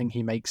not everything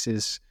he makes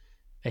is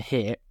a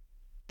hit.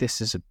 This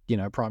is a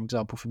prime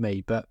example for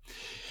me, but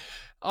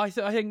I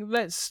think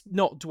let's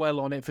not dwell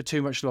on it for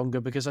too much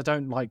longer, because I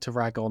don't like to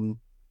rag on.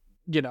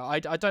 I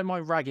don't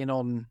mind ragging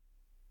on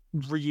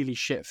really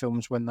shit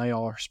films when they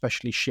are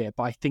especially shit,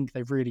 but I think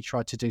they've really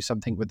tried to do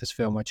something with this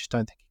film. I just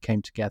don't think it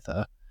came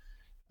together.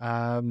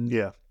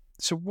 Yeah.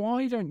 So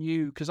why don't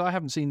you, because I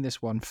haven't seen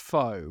this one,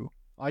 Foe.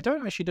 I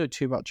don't actually know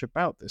too much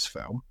about this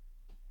film.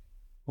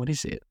 What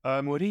is it?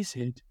 What is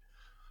it?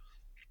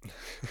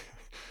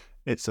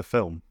 It's a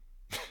film.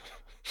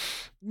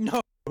 No,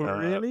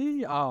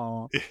 really?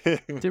 Oh, I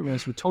didn't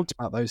realize we talked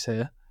about those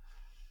here.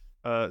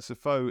 So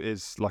Foe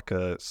is like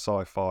a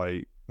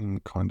sci-fi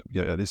kind of,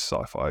 it is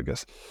sci-fi, I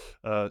guess.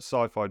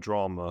 Sci-fi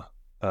drama,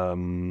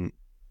 kind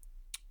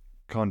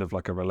of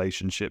like a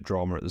relationship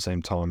drama at the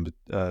same time,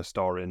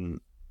 starring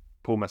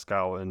Paul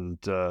Mescal and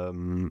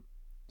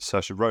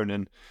Saoirse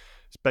Ronan.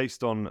 It's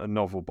based on a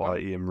novel by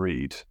Ian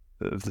Reid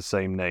of the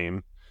same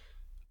name.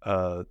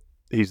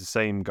 He's the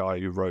same guy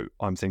who wrote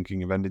I'm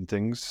Thinking of Ending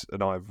Things,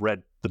 and I've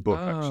read the book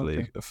Oh, actually,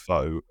 okay. of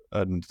Foe,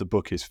 and the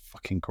book is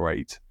fucking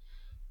great.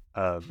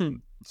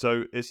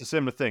 So it's a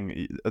similar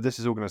thing. This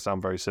is all going to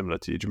sound very similar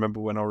to you. Do you remember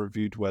when I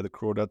reviewed Where the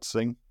Crawdads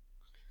Sing?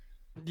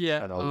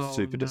 Yeah. And I was Oh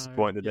super no.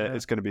 disappointed in it. Yeah.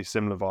 It's going to be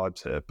similar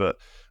vibes here. But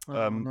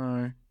Oh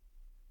no.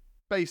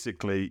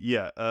 basically,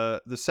 the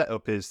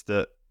setup is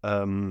that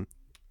a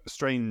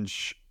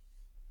strange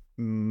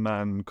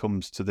man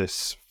comes to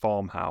this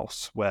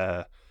farmhouse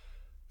where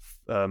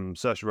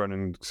Saoirse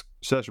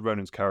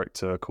Ronan's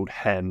character called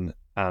Hen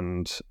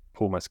and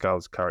Paul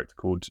Mescal's character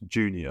called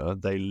Junior,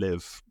 they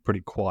live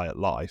pretty quiet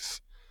life.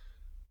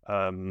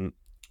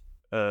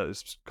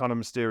 This kind of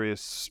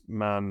mysterious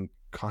man,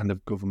 kind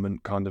of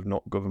government, kind of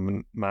not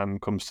government man,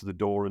 comes to the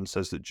door and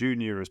says that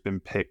Junior has been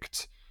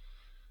picked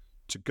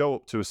to go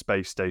up to a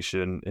space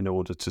station in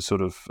order to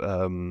sort of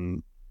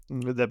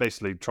they're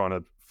basically trying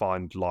to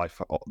find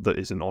life that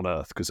isn't on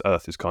Earth, because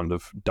Earth is kind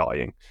of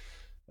dying.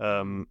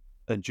 And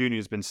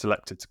Junior's been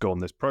selected to go on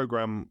this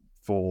program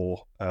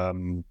for a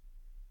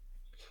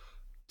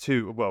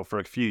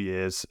few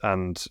years,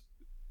 and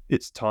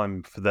it's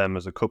time for them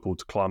as a couple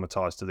to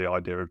climatize to the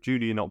idea of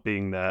Junior not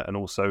being there, and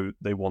also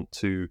they want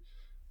to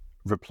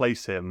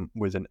replace him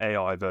with an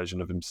AI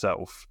version of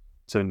himself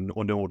in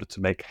order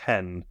to make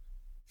Hen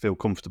feel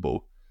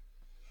comfortable.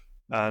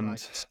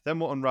 And then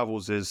what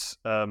unravels is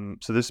so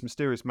this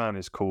mysterious man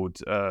is called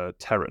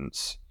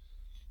Terrence.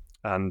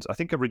 And I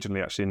think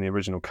originally, actually, in the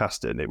original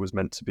casting, it was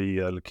meant to be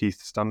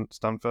Lakeith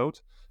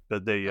Stanfield,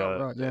 but they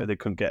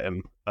couldn't get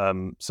him.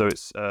 So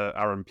it's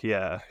Aaron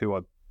Pierre, who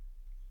I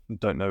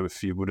don't know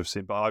if you would have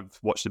seen, but I've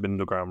watched him in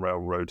Underground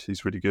Railroad.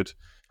 He's really good.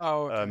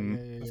 Oh,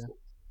 okay.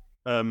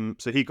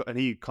 So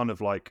he kind of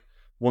like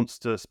wants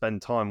to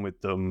spend time with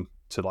them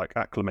to like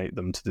acclimate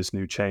them to this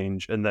new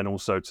change, and then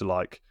also to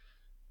like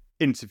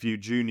interview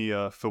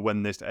Junior for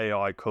when this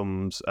AI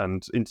comes,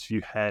 and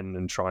interview Hen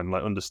and try and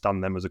like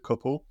understand them as a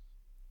couple.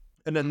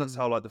 And then that's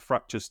how like the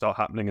fractures start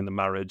happening in the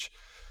marriage,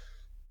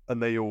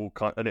 and it all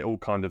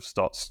kind of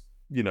starts,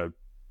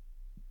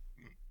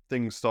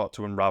 things start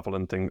to unravel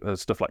and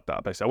stuff like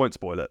that. Basically, I won't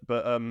spoil it,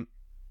 but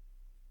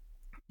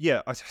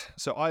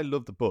so I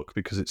love the book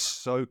because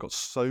it's got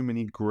so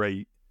many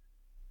great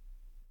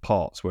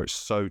parts where it's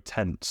so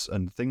tense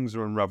and things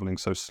are unraveling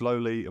so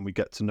slowly, and we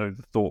get to know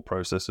the thought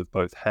process of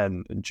both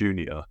Hen and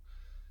Junior.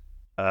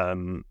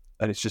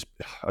 And it's just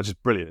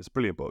brilliant. It's a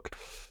brilliant book.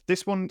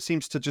 This one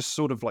seems to just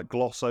sort of like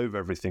gloss over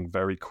everything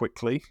very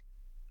quickly.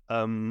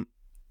 I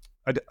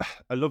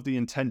love the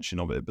intention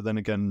of it, but then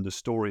again, the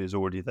story is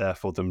already there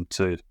for them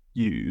to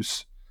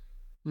use.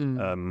 I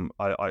mean,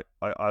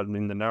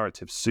 the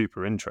narrative's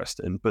super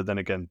interesting, but then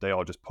again, they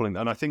are just pulling.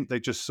 And I think they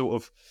just sort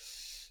of,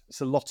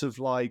 it's a lot of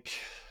like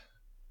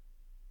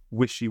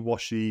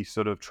wishy-washy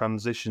sort of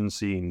transition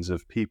scenes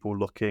of people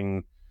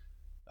looking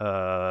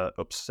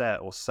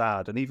upset or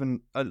sad, and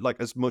even like,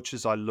 as much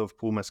as I love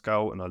Paul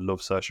Mescal and I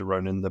love Saoirse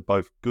Ronan, they're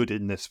both good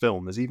in this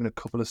film. There's even a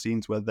couple of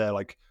scenes where they're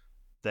like,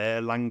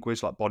 their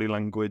language, like body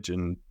language,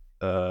 and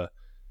their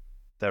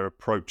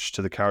approach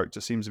to the character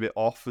seems a bit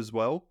off as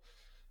well.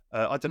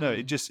 I don't know.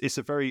 It's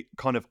a very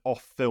kind of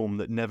off film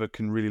that never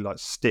can really like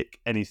stick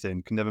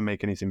anything, can never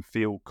make anything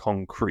feel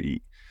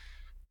concrete.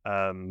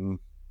 And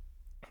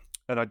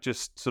I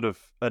just sort of,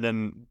 and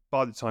then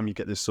by the time you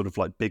get this sort of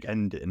like big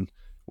ending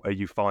where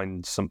you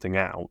find something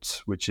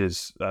out, which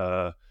is,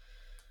 I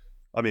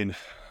mean,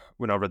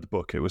 when I read the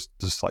book, it was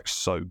just like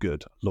so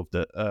good. I loved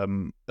it.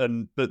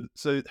 But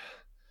so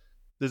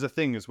there's a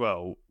thing as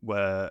well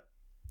where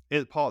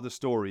part of the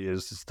story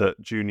is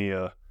that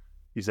Junior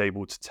is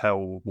able to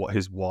tell what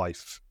his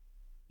wife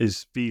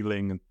is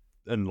feeling,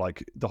 and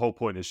like the whole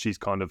point is she's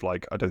kind of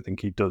like, I don't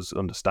think he does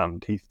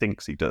understand. He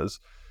thinks he does,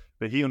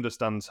 but he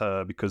understands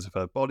her because of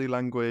her body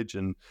language.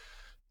 And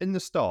in the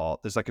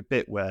start, there's like a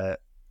bit where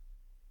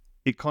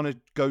it kind of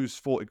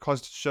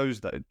tries to show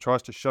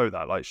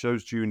that, like,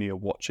 shows Junior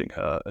watching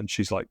her, and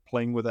she's like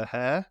playing with her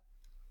hair,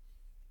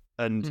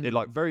 and it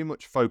like very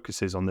much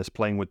focuses on this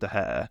playing with the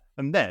hair,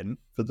 and then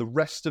for the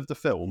rest of the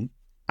film,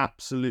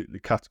 absolutely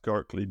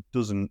categorically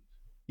doesn't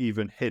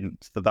even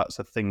hint that that's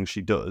a thing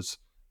she does.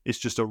 It's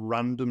just a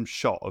random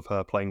shot of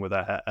her playing with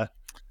her hair,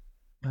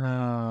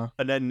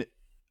 and then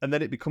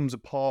it becomes a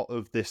part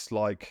of this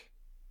like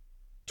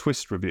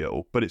twist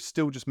reveal, but it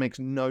still just makes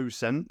no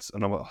sense.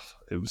 And I'm like,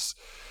 it was,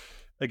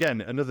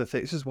 again, another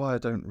thing. This is why I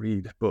don't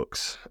read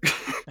books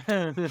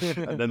and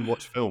then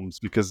watch films,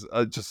 because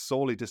I'm just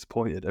sorely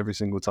disappointed every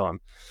single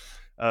time.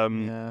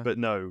 But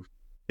no,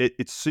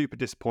 it's super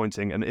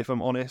disappointing. And if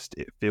I'm honest,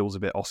 it feels a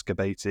bit Oscar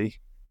baity.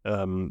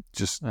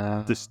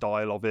 The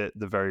style of it,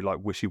 the very like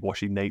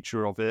wishy-washy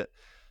nature of it.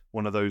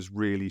 One of those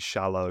really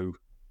shallow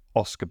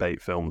Oscar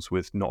bait films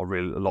with not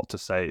a lot to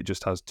say. It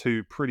just has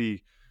two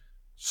pretty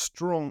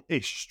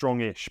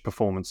strongish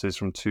performances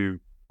from two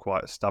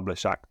quite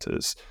established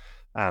actors.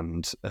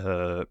 And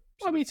I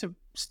mean, it's a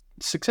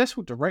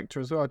successful director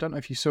as well. I don't know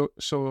if you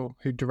saw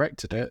who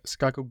directed it. It's a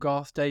guy called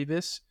Garth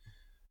Davis.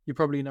 You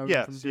probably know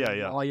him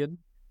from Lion.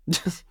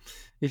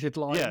 He did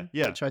Lion,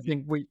 which I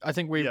think we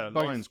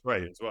Lion's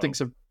great as well.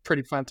 Think's a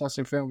pretty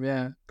fantastic film.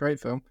 Yeah, great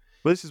film.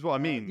 Well, this is what I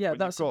mean. Yeah, When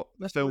that's you've got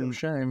that's a real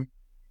shame.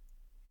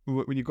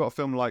 when you've got a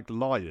film like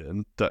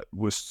Lion that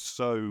was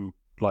so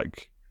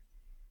like,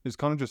 it's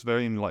kind of just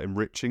very like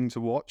enriching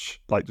to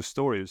watch. Like the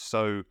story is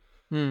so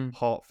Hmm.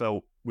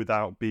 heartfelt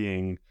without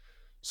being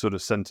sort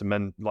of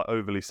like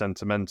overly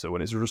sentimental,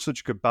 and it's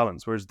such a good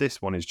balance. Whereas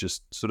this one is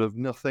just sort of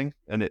nothing,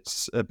 and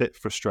it's a bit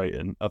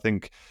frustrating. I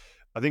think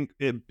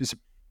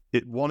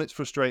one, it's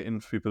frustrating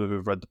for people who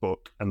have read the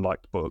book and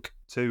liked the book.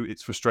 Two,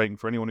 it's frustrating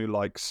for anyone who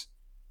likes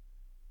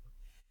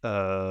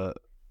who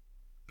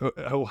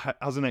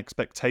has an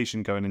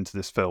expectation going into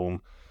this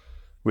film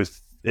with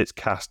its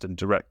cast and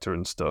director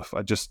and stuff.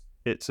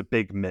 It's a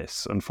big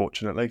miss,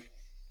 unfortunately.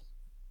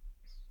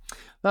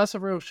 That's a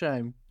real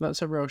shame.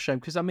 That's a real shame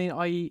because I mean,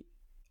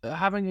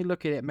 having a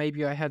look at it,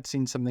 maybe I had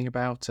seen something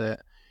about it.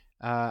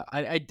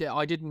 I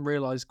didn't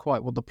realize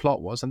quite what the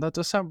plot was, and that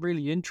does sound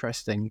really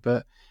interesting.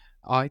 But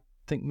I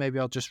think maybe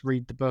I'll just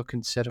read the book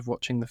instead of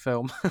watching the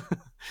film,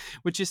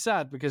 which is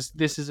sad because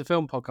this is a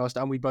film podcast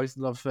and we both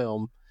love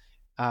film.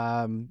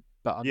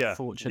 But Yeah.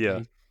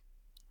 unfortunately,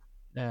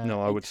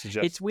 No, I would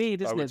suggest. it's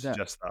weird, I isn't would it? That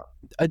suggest that.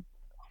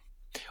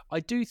 I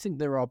do think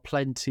there are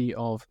plenty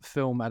of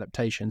film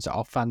adaptations that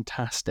are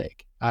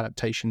fantastic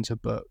adaptations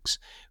of books,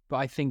 but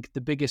I think the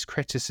biggest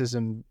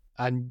criticism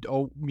and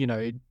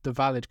the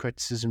valid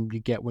criticism you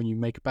get when you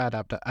make a bad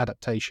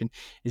adaptation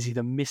is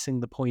either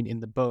missing the point in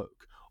the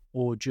book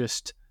or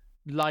just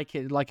like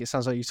it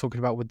sounds like you're talking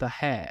about with the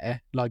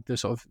hair, like the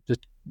sort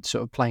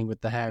of playing with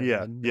the hair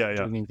Yeah, and yeah, not yeah.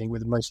 doing anything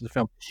with most of the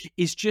film.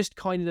 It's just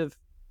kind of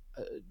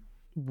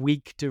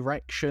weak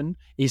direction,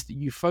 is that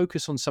you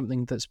focus on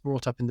something that's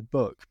brought up in the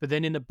book, but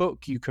then in the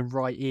book you can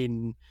write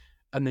in,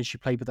 and then she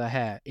played with her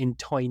hair in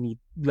tiny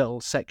little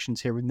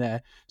sections here and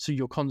there, so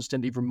you're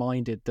constantly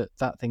reminded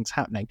that thing's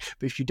happening.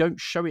 But if you don't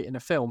show it in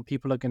a film,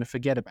 people are going to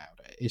forget about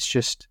it. It's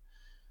just,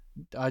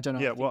 I don't know.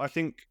 Yeah, well, I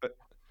think,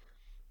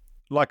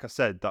 like I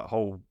said, that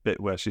whole bit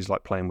where she's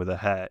like playing with her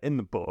hair in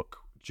the book,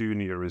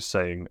 Junior is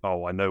saying,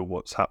 "Oh, I know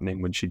what's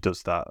happening when she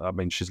does that. I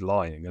mean, she's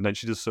lying." And then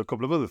she does a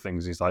couple of other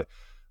things. He's like,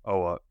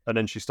 "Oh," and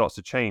then she starts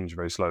to change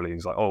very slowly.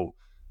 He's like, "Oh,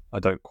 I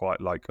don't quite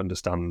like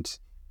understand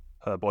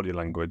her body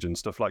language and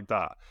stuff like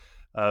that."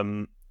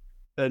 And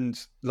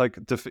like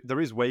there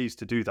is ways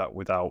to do that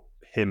without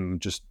him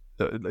just.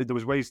 There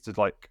was ways to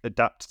like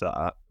adapt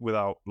that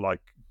without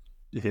like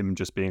him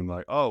just being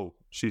like, "Oh,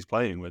 she's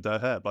playing with her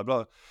hair," blah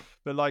blah.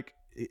 But like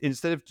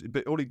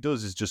but all he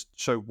does is just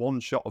show one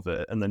shot of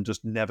it and then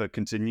just never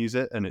continues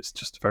it, and it's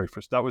just very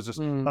frustrating. That was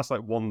just that's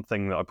like one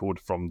thing that I pulled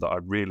from that I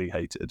really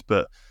hated.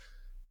 But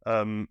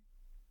no,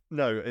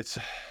 it's,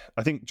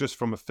 I think just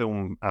from a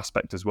film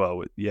aspect as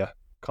well,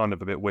 kind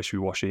of a bit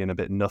wishy-washy and a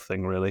bit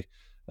nothing really,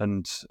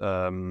 and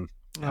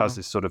it has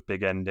this sort of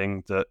big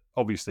ending that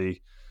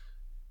obviously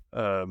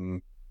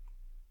for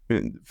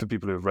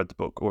people who have read the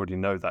book already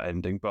know that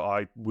ending, but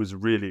I was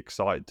really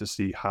excited to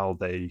see how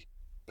they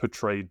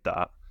portrayed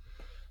that.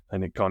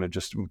 And it kind of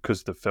just,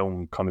 because the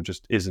film kind of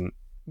just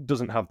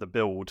doesn't have the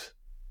build,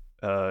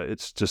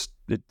 it's just,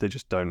 they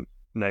just don't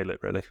nail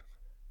it really.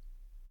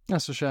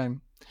 That's a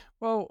shame.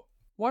 Well,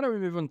 why don't we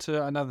move on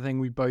to another thing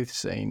we've both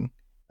seen?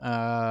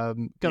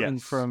 Coming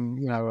from,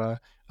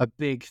 a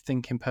big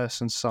thinking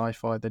person's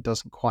sci-fi that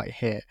doesn't quite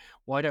hit,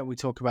 why don't we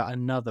talk about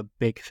another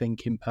big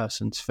thinking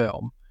person's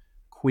film,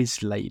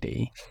 Quiz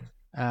Lady,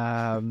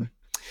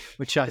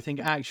 which I think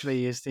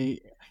actually is the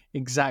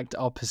exact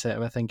opposite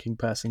of a thinking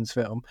person's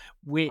film.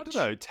 Which, I don't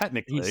know,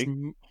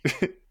 technically.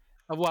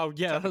 Well,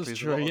 yeah, that's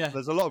true. Yeah,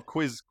 there's a lot of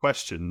quiz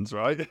questions,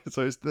 right?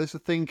 So there's a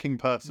thinking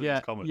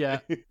person's comedy.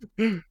 Yeah,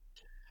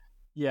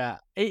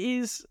 it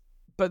is.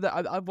 But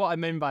what I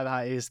mean by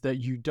that is that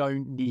you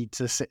don't need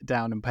to sit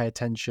down and pay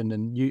attention,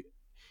 and you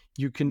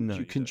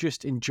can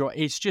just enjoy.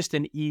 It's just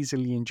an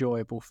easily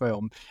enjoyable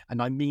film,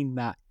 and I mean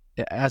that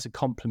as a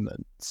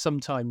compliment.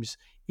 Sometimes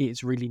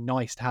it's really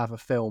nice to have a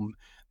film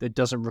that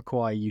doesn't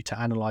require you to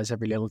analyze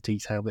every little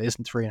detail. That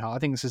isn't 3.5. I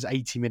think this is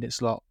 80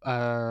 minutes long.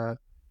 How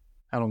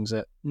long is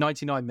it?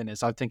 99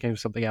 minutes. I'm thinking of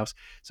something else.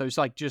 So it's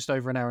like just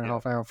over an hour and a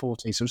half, hour and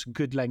 40. So it's a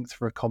good length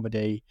for a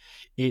comedy.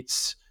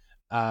 It's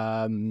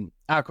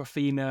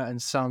Awkwafina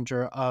and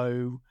Sandra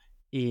Oh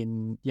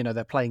in,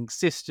 they're playing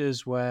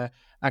sisters, where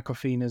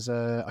Awkwafina's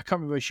I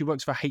can't remember, she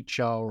works for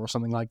HR or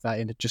something like that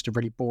in just a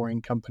really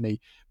boring company,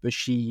 but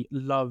she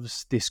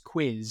loves this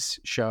quiz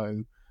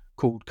show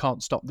called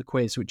Can't Stop the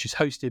Quiz, which is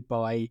hosted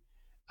by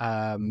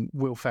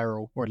Will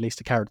Ferrell, or at least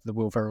a character that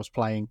Will Ferrell's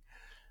playing.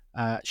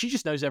 She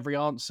just knows every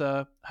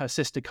answer. Her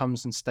sister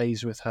comes and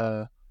stays with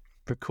her,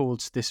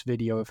 records this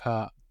video of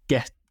her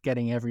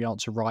getting every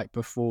answer right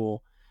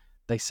before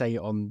they say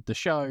it on the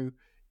show.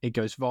 It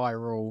goes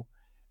viral.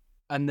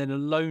 And then a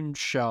loan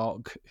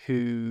shark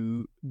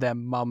who their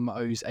mum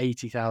owes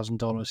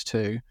 $80,000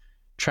 to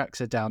tracks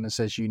her down and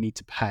says, "You need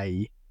to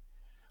pay,"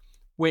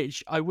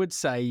 which I would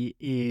say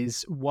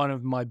is one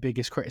of my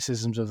biggest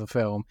criticisms of the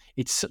film.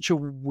 It's such a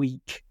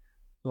weak,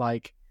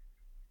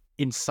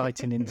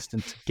 inciting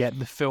instant to get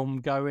the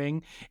film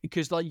going,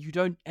 because you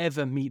don't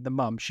ever meet the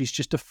mum. She's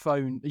just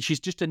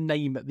a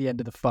name at the end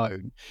of the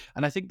phone.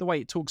 And I think the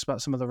way it talks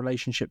about some of the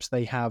relationships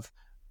they have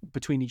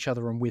between each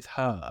other and with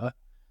her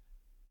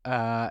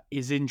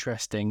is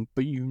interesting,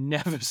 but you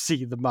never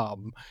see the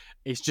mum.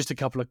 It's just a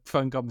couple of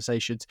phone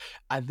conversations,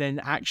 and then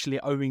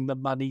actually owing the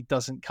money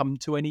doesn't come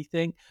to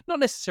anything. Not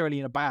necessarily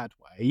in a bad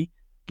way,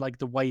 like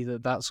the way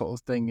that sort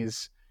of thing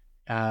is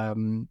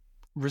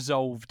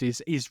resolved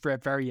is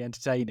very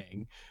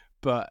entertaining,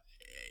 but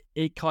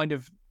it kind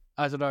of,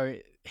 I don't know,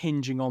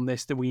 hinging on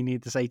this that we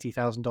need this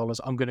 $80,000.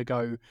 I'm going to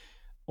go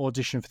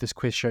audition for this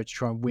quiz show to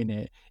try and win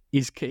it.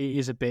 It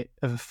is a bit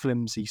of a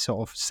flimsy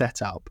sort of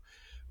setup.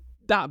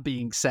 That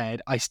being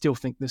said, I still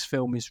think this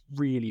film is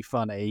really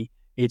funny.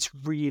 It's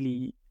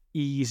really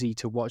easy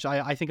to watch.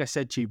 I think I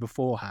said to you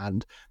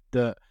beforehand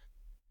that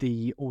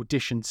the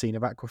audition scene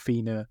of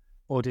Awkwafina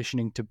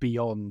auditioning to be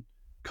on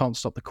Can't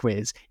Stop the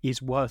Quiz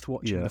is worth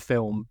watching the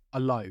film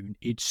alone.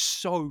 It's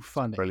so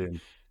funny.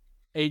 Brilliant.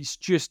 It's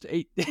just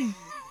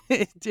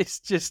it's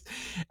just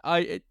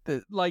what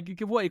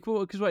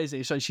is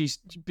it? So she's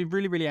been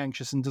really, really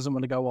anxious and doesn't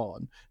want to go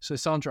on. So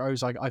Sandra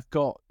Oh's like, I've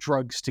got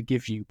drugs to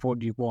give you. What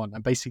do you want?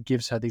 And basically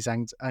gives her these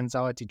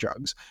anxiety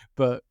drugs.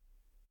 But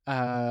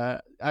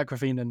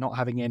Awkwafina, not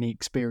having any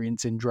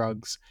experience in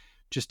drugs,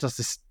 just does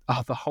this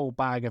the whole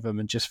bag of them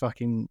and just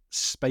fucking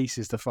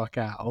spaces the fuck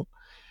out.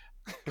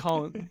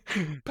 Can't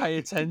pay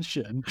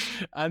attention,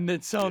 and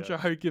then Sandra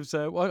Oh gives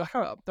her, well,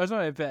 I don't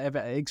know if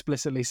it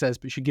explicitly says,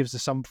 but she gives her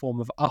some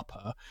form of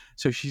upper.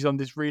 So she's on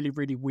this really,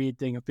 really weird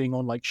thing of being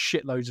on like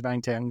shitloads of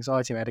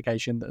anti-anxiety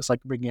medication that's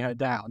like bringing her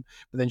down,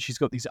 but then she's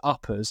got these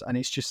uppers, and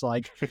it's just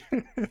like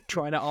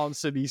trying to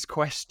answer these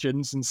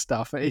questions and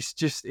stuff.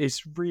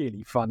 It's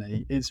really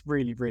funny. It's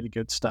really, really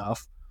good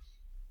stuff.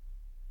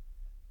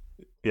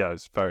 Yeah,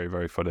 it's very,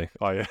 very funny.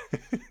 I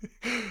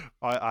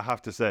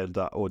have to say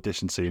that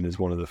audition scene is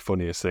one of the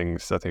funniest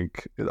things I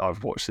think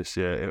I've watched this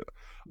year.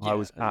 I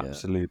was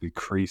absolutely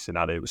creasing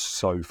at it. It was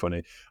so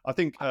funny. I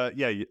think, I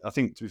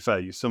think to be fair,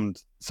 you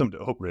summed it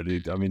up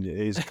really. I mean, it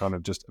is kind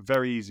of just a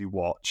very easy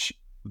watch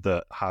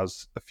that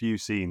has a few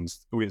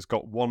scenes. It's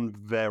got one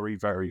very,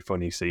 very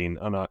funny scene,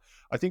 and I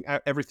think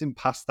everything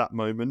past that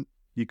moment,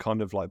 you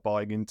kind of like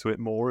buying into it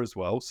more as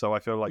well. So I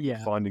feel like you're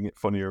finding it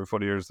funnier and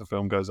funnier as the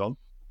film goes on.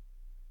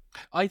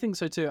 I think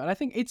so too, and I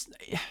think it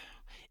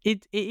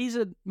is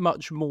a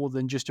much more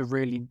than just a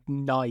really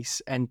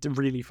nice and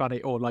really funny,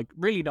 or like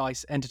really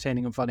nice,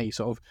 entertaining and funny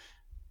sort of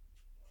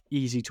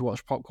easy to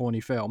watch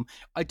popcorny film.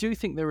 I do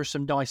think there are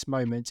some nice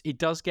moments. It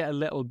does get a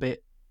little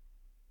bit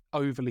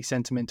overly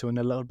sentimental and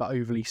a little bit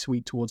overly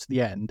sweet towards the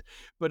end,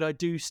 but I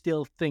do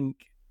still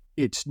think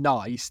it's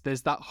nice.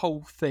 There's that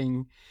whole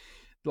thing,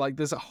 like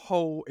there's a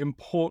whole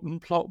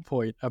important plot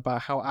point about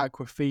how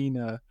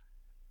Awkwafina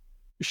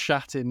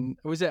shat in,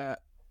 was it?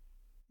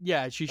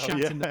 She shat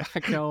in the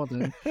back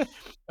garden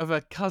of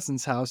her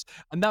cousin's house,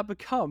 and that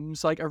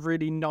becomes like a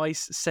really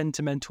nice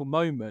sentimental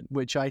moment,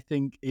 which I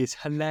think is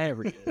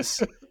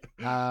hilarious.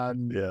 I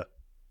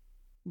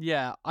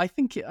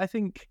think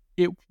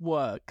it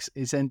works.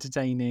 It's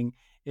entertaining.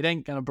 It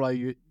ain't gonna blow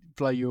you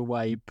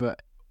away,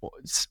 but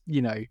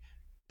you know,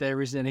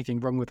 there isn't anything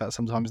wrong with that.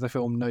 Sometimes the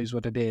film knows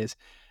what it is.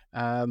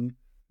 And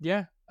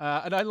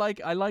I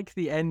like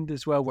the end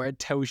as well, where it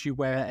tells you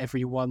where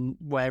everyone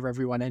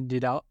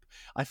ended up.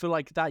 I feel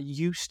like that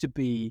used to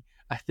be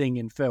a thing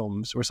in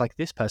films, where it's like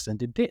this person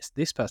did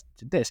this person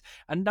did this,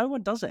 and no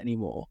one does it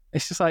anymore.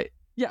 It's just like,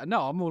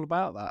 I'm all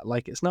about that.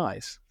 Like, it's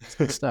nice, it's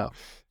good stuff.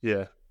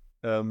 And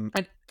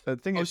the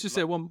thing I was just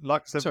saying one.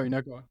 Like I said, sorry,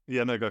 no, go on.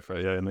 Yeah, no, go for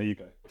it. Yeah, no, you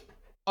go.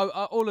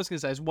 All I was going to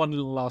say is one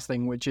little last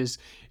thing, which is.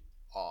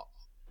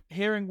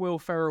 Hearing Will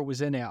Ferrell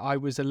was in it, I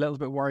was a little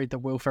bit worried that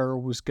Will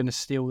Ferrell was going to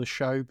steal the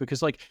show,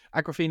 because like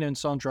Awkwafina and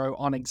Sandra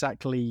aren't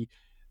exactly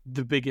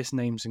the biggest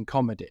names in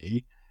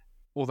comedy,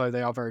 although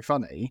they are very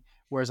funny.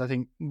 Whereas I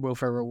think Will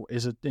Ferrell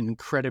is an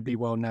incredibly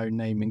well-known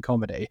name in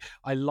comedy.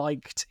 I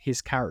liked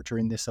his character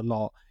in this a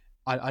lot,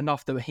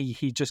 enough that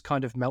he just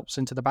kind of melts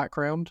into the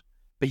background,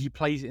 but he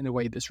plays it in a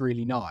way that's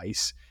really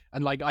nice.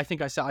 And like I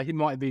think I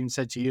might have even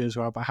said to you as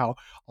well about how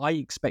I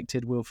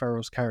expected Will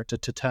Ferrell's character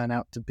to turn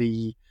out to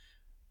be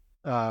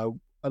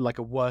like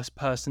a worse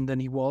person than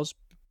he was,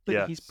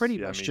 but he's pretty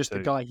much just the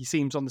guy he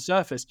seems on the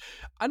surface,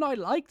 and I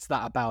liked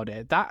that about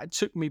it. That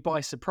took me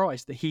by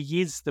surprise, that he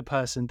is the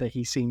person that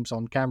he seems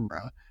on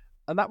camera,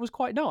 and that was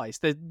quite nice.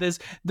 There's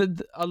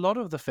a lot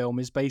of the film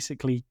is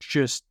basically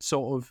just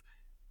sort of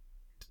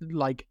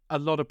like a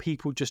lot of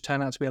people just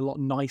turn out to be a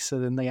lot nicer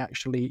than they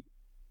actually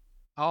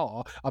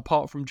are,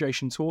 apart from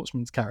Jason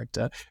Schwartzman's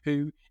character,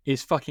 who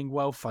is fucking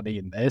well funny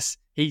in this.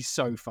 He's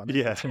so funny.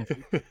 He's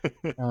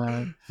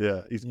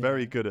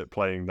very good at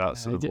playing that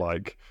sort of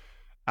like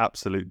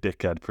absolute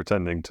dickhead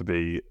pretending to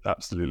be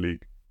absolutely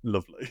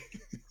lovely.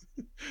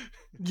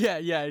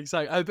 Exactly.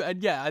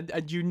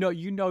 And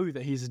you know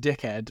that he's a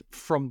dickhead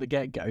from the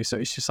get-go, so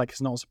it's just like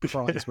it's not a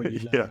surprise when you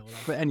learn all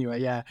that. But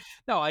anyway,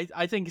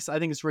 I think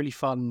it's really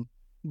fun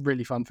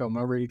film.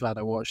 I'm really glad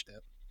I watched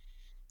it.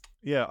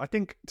 Yeah, I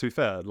think, to be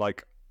fair,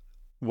 like,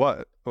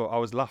 I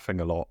was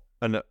laughing a lot.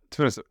 And to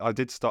be honest, I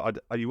did start,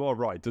 you are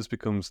right, it does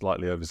become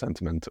slightly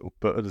over-sentimental.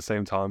 But at the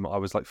same time, I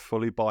was like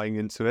fully buying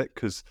into it,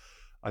 because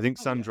I think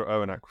Oh, yeah. Sandra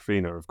Oh and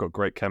Aquafina have got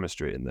great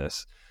chemistry in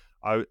this.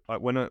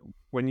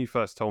 When you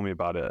first told me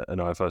about it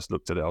and I first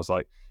looked at it, I was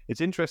like,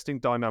 it's interesting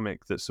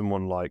dynamic that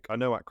someone like, I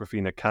know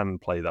Aquafina can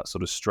play that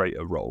sort of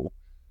straighter role,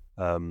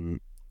 and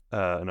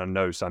I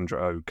know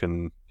Sandra Oh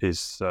can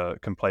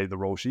play the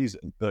role she's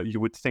in. But you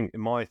would think,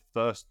 my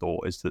first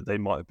thought is that they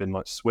might have been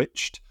like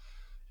switched,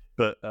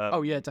 but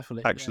Oh yeah,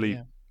 definitely. actually,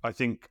 Yeah. I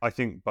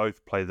think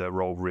both play their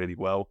role really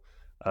well.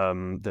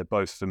 They're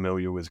both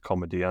familiar with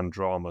comedy and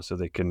drama, so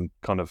they can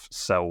kind of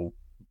sell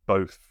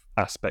both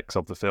aspects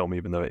of the film,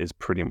 even though it is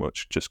pretty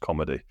much just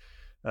comedy.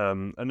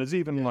 And there's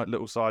even like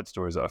little side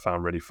stories that I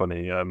found really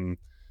funny.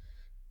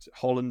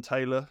 Holland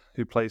Taylor,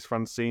 who plays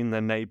Francine,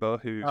 their neighbour,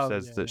 who Oh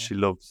says yeah, that yeah. she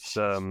loves.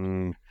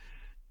 Who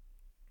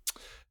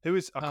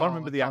is? I can't Oh,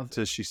 remember I the can't.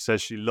 actor she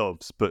says she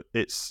loves, but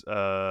it's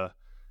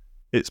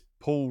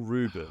Paul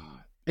Rubin.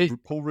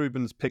 It, Paul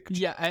Rubin's picture,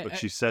 yeah, but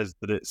she says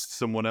that it's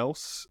someone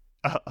else.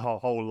 Her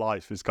whole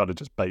life is kind of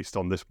just based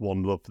on this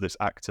one love for this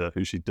actor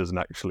who she doesn't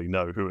actually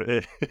know who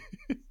it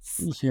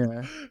is.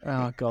 yeah.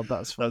 Oh god,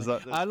 that's funny.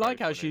 That's I like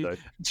how funny, though.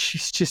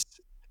 she's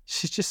just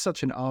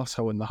such an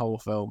asshole in the whole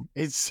film.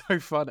 It's so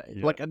funny.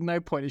 Yeah. Like at no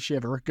point is she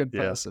ever a good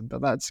Yeah. person,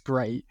 but that's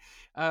great.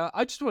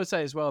 I just want to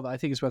say as well that I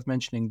think it's worth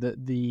mentioning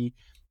that the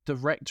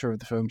director of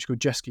the film, she's called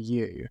Jessica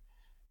Yu.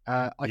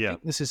 I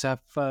think this is her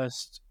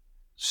first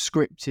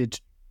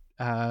scripted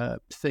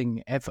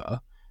thing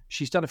ever.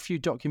 She's done a few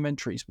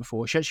documentaries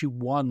before. She actually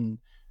won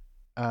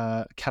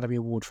Academy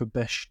Award for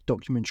Best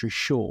Documentary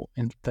Short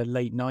in the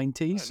late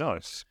 90s. Oh,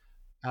 nice.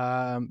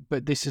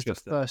 But this is the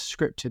first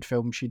scripted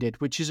film she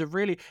did, which is a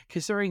really,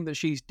 considering that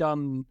she's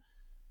done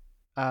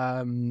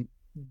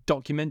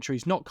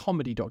documentaries, not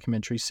comedy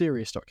documentaries,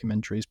 serious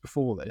documentaries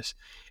before this.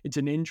 It's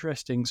an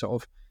interesting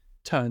sort of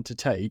turn to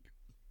take.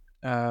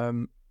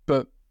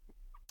 But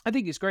I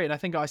think it's great. And I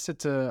think I said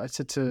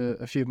to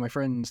a few of my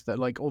friends that,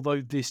 like, although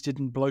this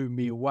didn't blow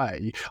me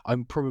away,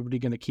 I'm probably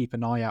going to keep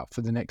an eye out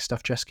for the next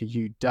stuff Jessica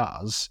Yu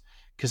does,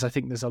 because I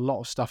think there's a lot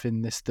of stuff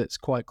in this that's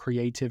quite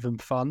creative and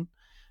fun.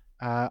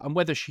 And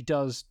whether she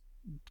does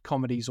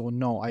comedies or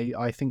not,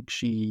 I think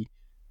she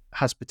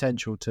has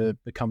potential to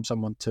become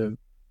someone to,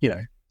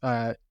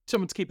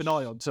 someone to keep an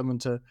eye on, someone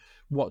to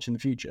watch in the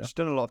future. She's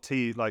done a lot of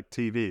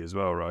TV as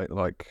well, right?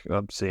 Like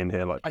I'm seeing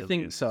here, like I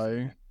think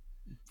so.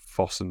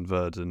 Foss and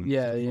Verdon.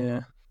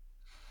 Yeah.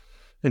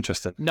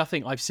 Interesting.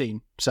 Nothing I've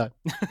seen, so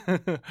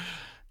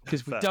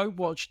because we don't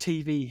watch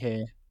TV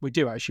here. We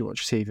do actually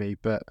watch TV,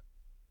 but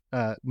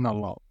not a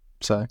lot.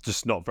 So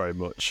just not very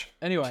much.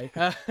 Anyway,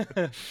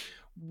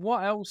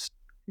 what else?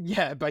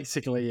 Yeah,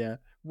 basically, yeah.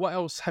 What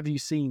else have you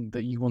seen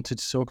that you wanted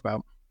to talk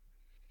about?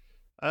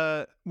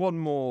 One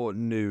more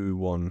new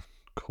one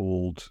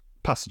called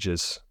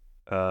Passages.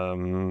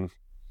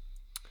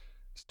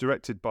 It's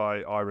directed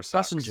by Ira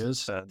Sachs.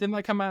 Passengers? Didn't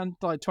that come out in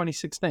like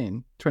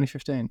 2016,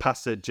 2015?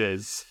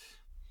 Passages.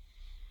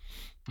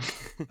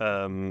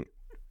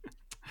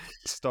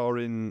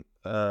 Starring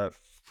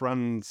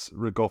Franz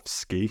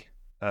Rogowski,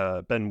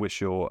 Ben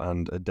Whishaw,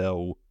 and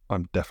Adele.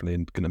 I'm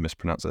definitely going to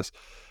mispronounce this.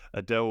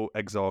 Adele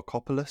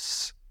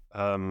Exarchopoulos.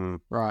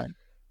 Right.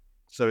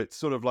 So it's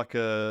sort of like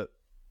a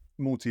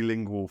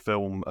multilingual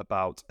film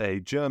about a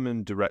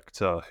German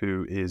director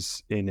who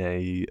is in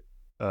a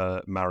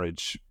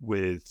marriage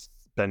with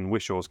Ben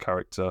Wishaw's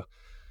character,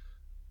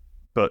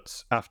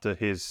 but after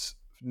his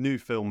new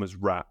film is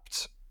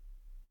wrapped,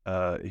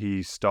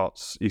 he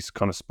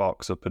kind of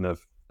sparks up in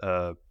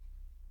a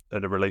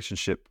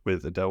relationship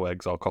with Adele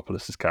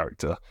Exarchopoulos'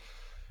 character,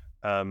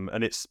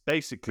 and it's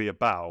basically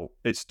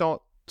it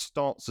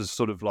starts as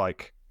sort of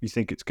like, you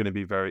think it's going to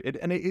be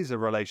and it is a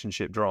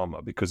relationship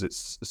drama, because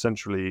it's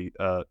essentially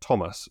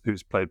Thomas,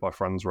 who's played by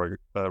Franz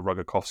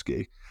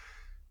Rogowski,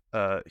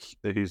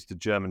 who's the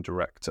German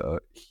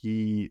director.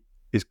 He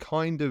is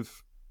kind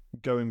of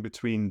going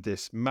between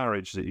this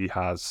marriage that he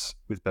has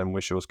with Ben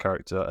Wishaw's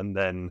character and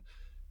then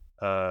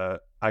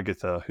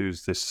Agatha,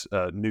 who's this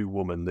new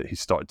woman that he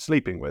started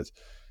sleeping with.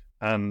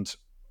 And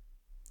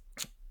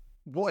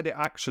what it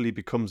actually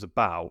becomes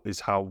about is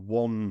how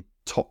one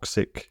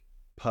toxic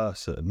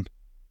person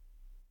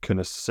can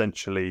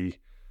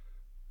essentially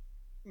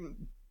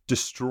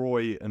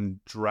destroy and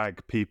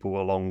drag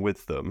people along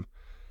with them.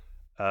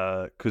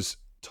 Because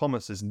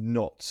Thomas is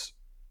not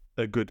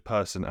a good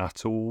person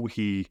at all.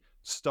 He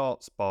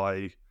starts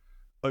by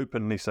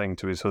openly saying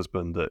to his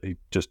husband that he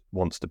just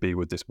wants to be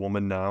with this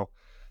woman now,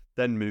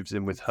 then moves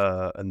in with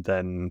her, and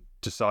then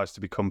decides to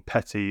become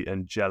petty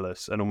and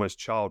jealous and almost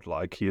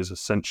childlike. He is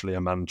essentially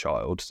a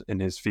man-child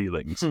in his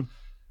feelings.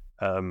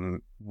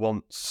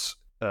 Once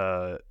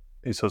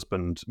his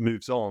husband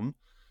moves on,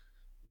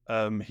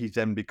 he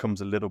then becomes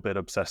a little bit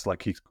obsessed,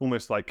 like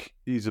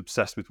he's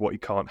obsessed with what he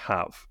can't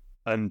have.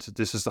 And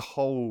this is the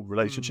whole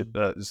relationship.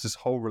 There's this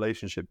whole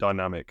relationship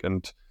dynamic,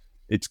 and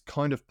it's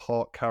kind of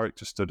part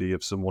character study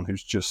of someone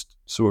who's just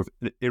sort of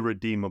an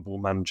irredeemable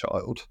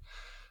man-child,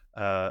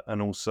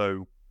 and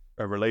also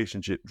a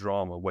relationship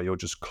drama where you're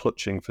just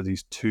clutching for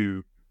these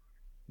two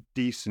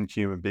decent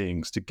human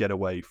beings to get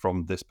away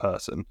from this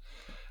person.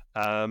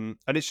 And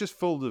it's just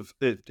full of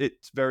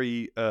it's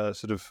very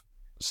sort of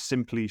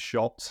simply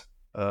shot.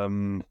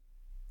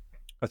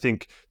 I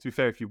think, to be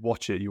fair, if you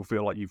watch it, you'll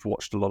feel like you've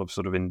watched a lot of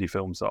sort of indie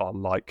films that are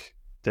like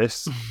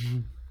this.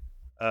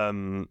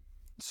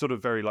 Sort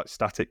of very like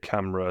static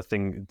camera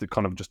thing, the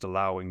kind of just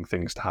allowing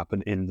things to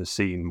happen in the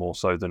scene more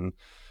so than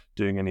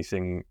doing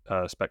anything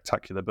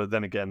spectacular. But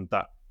then again,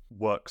 that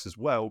works as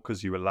well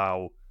because you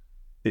allow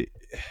it,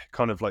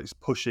 kind of like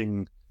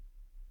pushing.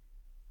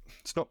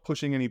 It's not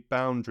pushing any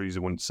boundaries, I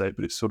wouldn't say,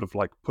 but it's sort of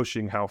like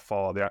pushing how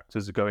far the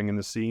actors are going in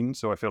the scene.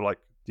 So I feel like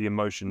the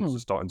emotions are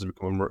starting to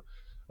become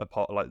a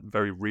part, like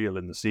very real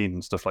in the scene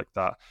and stuff like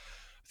that.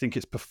 I think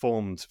it's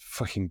performed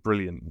fucking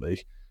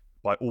brilliantly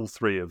by all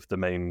three of the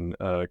main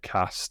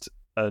cast,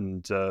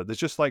 and there's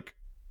just like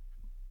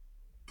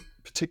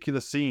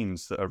particular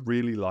scenes that are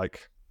really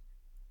like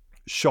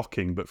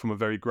shocking, but from a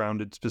very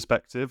grounded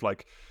perspective.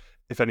 Like,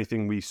 if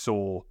anything we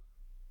saw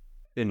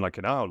in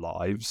our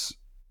lives,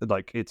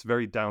 like it's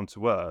very down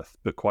to earth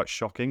but quite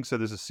shocking. So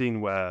there's a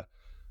scene where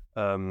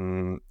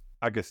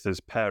Agatha's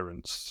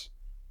parents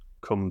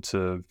come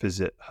to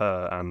visit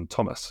her and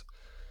Thomas.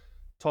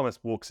 Thomas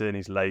walks in,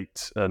 he's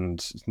late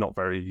and not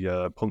very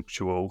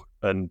punctual,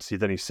 and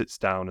he sits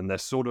down and they're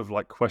sort of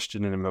like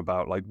questioning him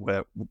about like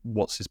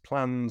what's his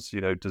plans,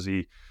 does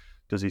he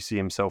see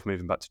himself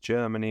moving back to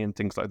Germany and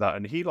things like that,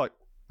 and he like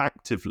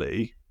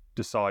actively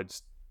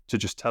decides to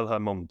just tell her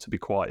mum to be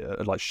quiet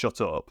and like shut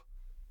up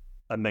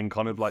and then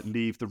kind of like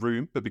leave the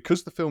room. But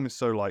because the film is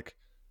so like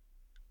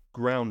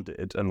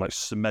grounded and like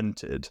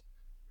cemented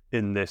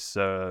in this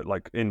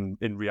like in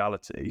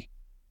reality,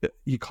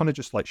 you're kind of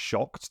just like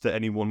shocked that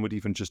anyone would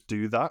even just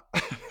do that.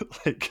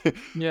 Like,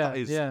 that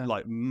is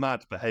like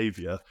mad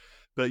behavior.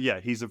 But yeah,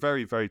 he's a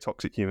very, very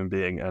toxic human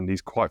being and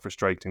he's quite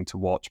frustrating to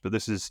watch. But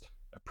this is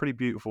a pretty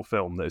beautiful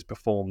film that is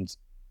performed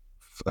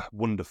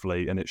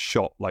wonderfully and it's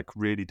shot like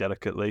really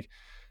delicately.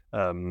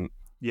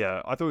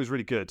 Yeah, I thought it was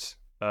really good.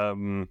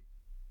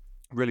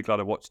 Really glad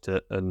I watched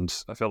it, and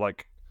I feel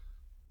like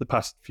the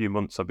past few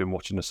months I've been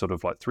watching a sort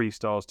of like 3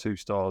 stars, 2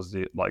 stars.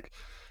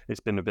 It's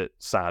been a bit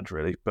sad,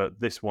 really. But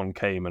this one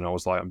came, and I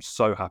was like, I'm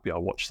so happy I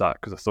watched that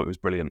because I thought it was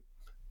brilliant.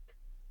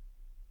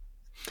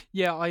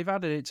 Yeah, I've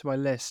added it to my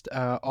list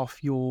off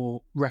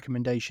your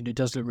recommendation. It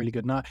does look really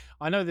good. And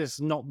I know this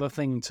is not the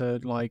thing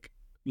to like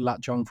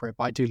latch on for it,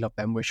 but I do love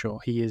Ben Whishaw.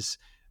 He is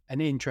an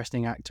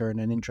interesting actor and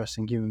an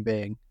interesting human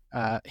being.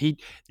 He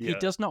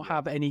does not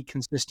have any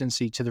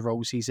consistency to the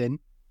roles he's in.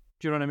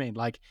 Do you know what I mean?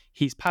 Like,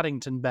 he's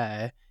Paddington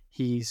Bear.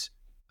 He's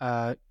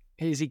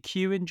is he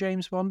Q in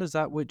James Bond? Is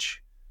that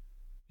which?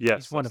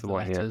 Yes, he's one of the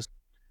letters.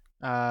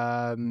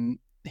 Yeah.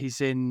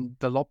 He's in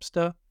The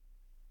Lobster.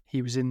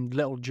 He was in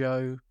Little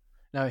Joe.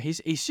 No,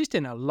 he's just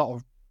in a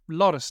lot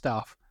of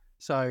stuff.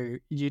 So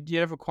you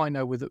never quite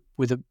know with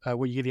what you're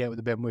gonna get with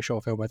the Ben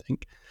Whishaw film, I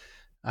think.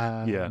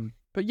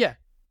 But yeah,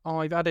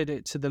 I've added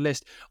it to the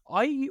list.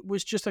 I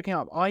was just looking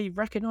up. I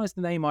recognise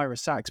the name Ira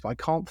Sachs, but I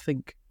can't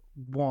think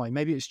why.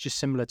 Maybe it's just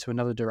similar to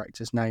another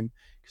director's name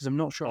because I'm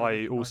not sure.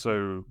 I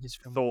also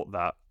thought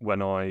that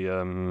when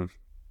I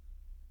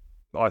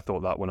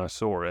thought that when I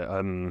saw it.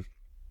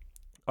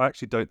 I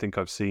actually don't think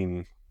I've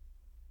seen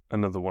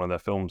another one of their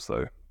films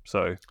though.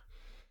 So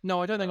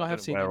no, I don't think I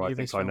have seen any of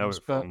his films. I know it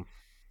from.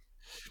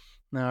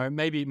 No,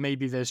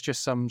 maybe there's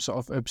just some sort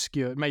of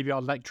obscure. Maybe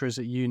our lecturers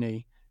at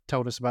uni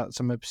told us about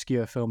some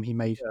obscure film he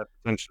made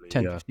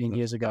 10-15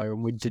 years ago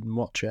and we didn't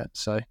watch it.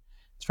 So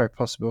it's very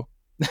possible.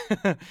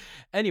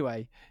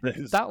 Anyway,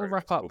 that'll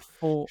wrap up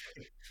for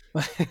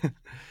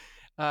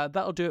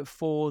that'll do it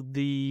for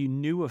the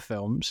newer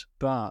films,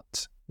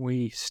 but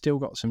we still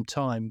got some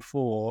time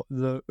for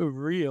the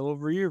real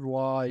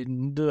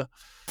rewind.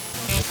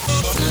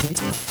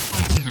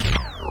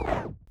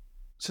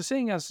 So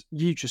seeing as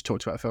you just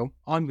talked about a film,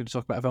 I'm going to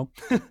talk about a film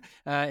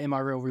in my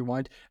real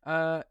rewind.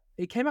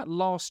 It came out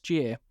last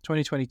year,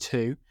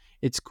 2022.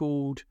 It's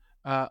called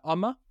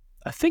Umma.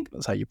 I think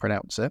that's how you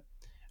pronounce it.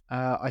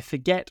 I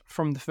forget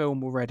from the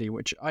film already,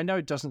 which I know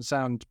doesn't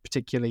sound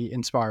particularly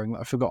inspiring.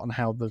 I've forgotten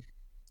how the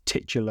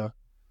titular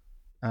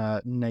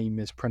name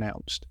is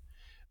pronounced.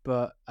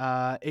 But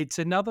it's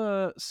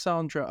another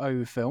Sandra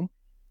Oh film,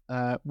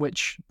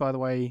 which, by the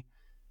way,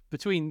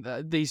 between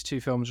these two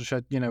films, which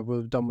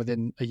were done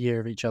within a year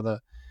of each other,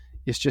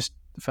 it's just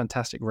a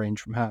fantastic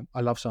range from her.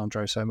 I love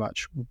Sandra Oh so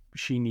much.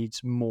 She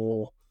needs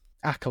more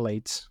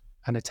accolades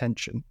and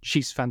attention.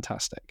 She's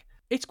fantastic.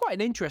 It's quite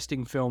an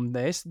interesting film,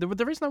 this. The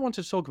reason I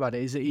wanted to talk about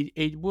it is that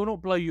it will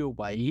not blow you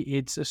away.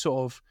 It's a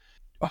sort of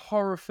a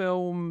horror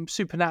film,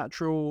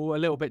 supernatural, a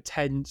little bit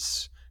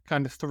tense,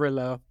 kind of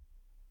thriller,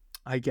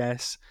 I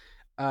guess.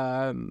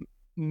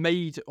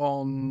 Made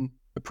on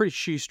a pretty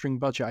shoestring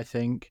budget, I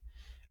think.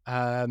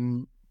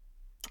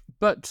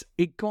 But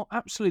it got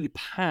absolutely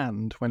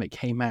panned when it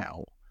came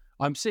out.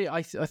 I see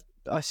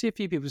a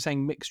few people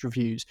saying mixed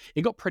reviews.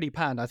 It got pretty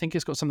panned. I think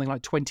it's got something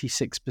like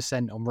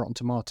 26% on Rotten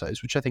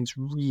Tomatoes, which I think is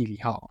really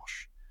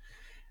harsh.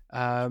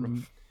 Yeah,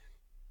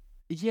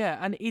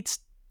 and it's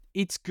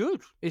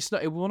good. It's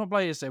not. It will not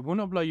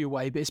blow you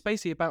away. But it's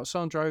basically about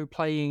Sandra Oh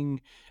playing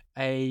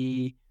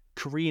a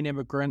Korean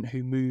immigrant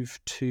who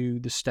moved to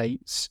the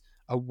States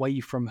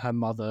away from her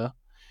mother,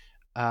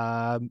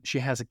 She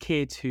has a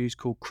kid who's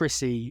called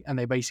Chrissy, and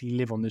they basically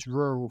live on this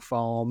rural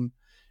farm.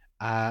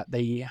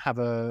 They have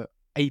a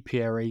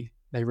apiary.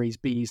 They raise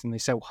bees and they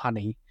sell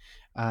honey,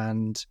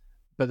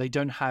 but they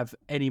don't have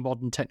any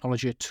modern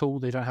technology at all.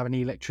 They don't have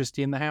any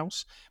electricity in the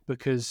house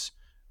because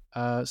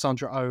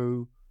Sandra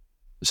Oh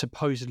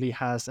supposedly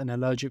has an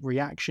allergic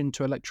reaction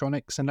to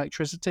electronics and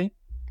electricity.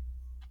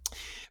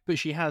 But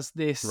she has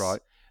this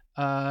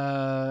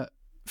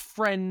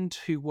friend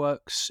who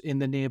works in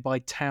the nearby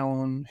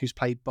town, who's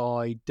played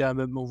by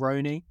Dermot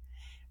Mulroney.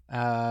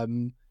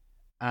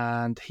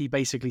 And he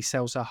basically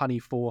sells her honey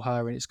for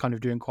her, and it's kind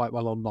of doing quite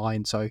well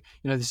online. So,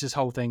 there's this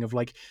whole thing of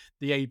like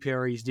the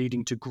apiary is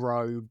needing to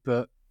grow,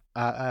 but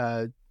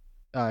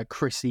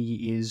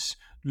Chrissy is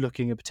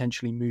looking at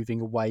potentially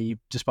moving away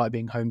despite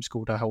being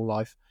homeschooled her whole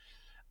life.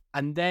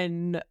 And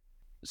then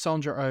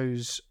Sandra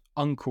Oh's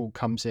uncle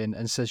comes in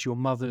and says, your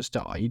mother's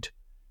died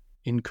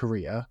in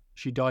Korea.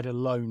 She died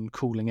alone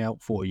calling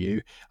out for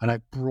you, and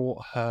I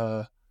brought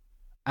her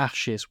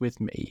ashes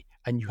with me,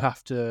 and you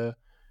have to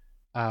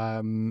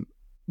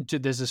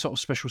there's a sort of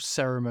special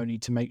ceremony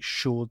to make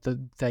sure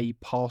that they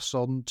pass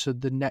on to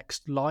the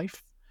next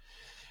life.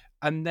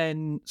 And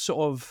then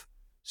sort of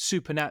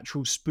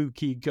supernatural,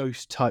 spooky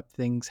ghost type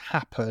things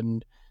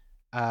happen,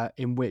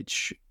 in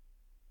which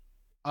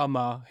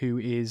who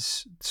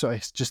is, so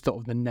it's just sort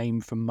of the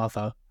name for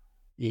mother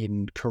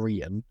in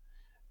Korean,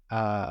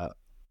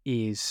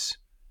 is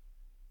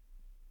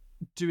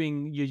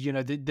doing,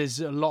 there's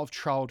a lot of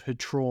childhood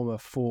trauma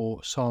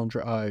for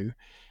Sandra Oh,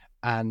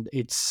 and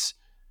it's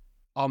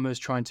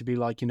almost trying to be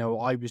like,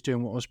 I was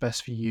doing what was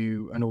best for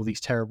you, and all these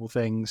terrible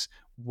things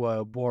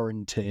were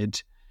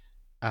warranted.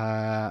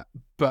 But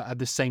at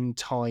the same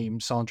time,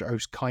 Sandra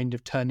Oh's kind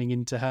of turning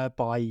into her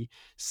by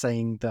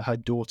saying that her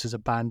daughter's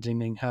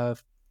abandoning her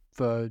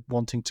for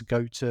wanting to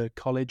go to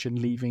college and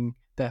leaving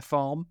their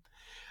farm.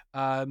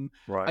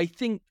 I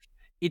think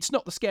it's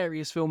not the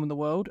scariest film in the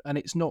world, and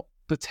it's not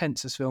the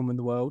tensest film in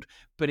the world,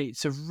 but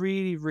it's a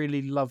really,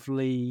 really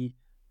lovely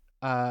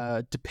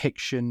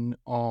depiction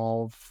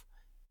of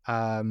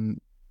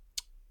an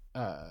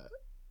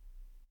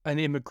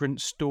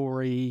immigrant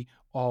story,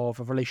 of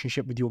a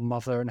relationship with your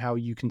mother and how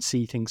you can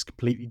see things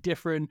completely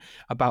different,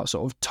 about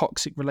sort of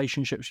toxic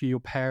relationships with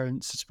your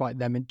parents despite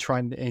them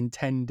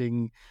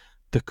intending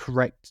the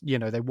correct,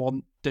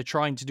 they're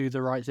trying to do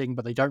the right thing,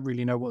 but they don't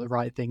really know what the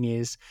right thing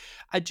is.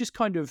 And just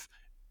kind of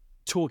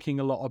talking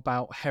a lot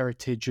about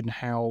heritage and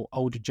how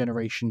older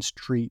generations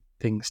treat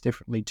things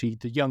differently to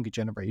the younger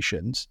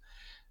generations.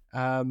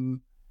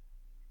 It's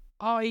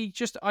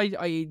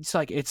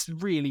like, it's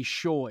really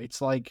short.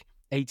 It's like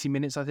 80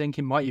 minutes, I think.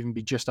 It might even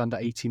be just under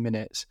 80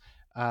 minutes.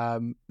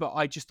 But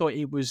I just thought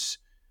it was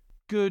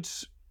good.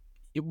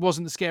 It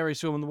wasn't the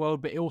scariest film in the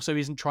world, but it also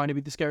isn't trying to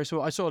be the scariest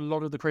film. I saw a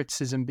lot of the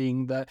criticism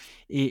being that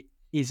it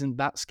isn't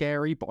that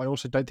scary, but I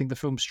also don't think the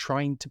film's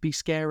trying to be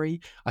scary.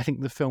 I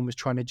think the film is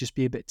trying to just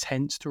be a bit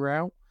tense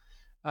throughout.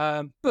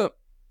 But,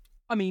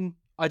 I mean,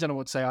 I don't know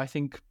what to say. I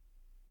think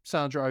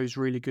Sandra Oh is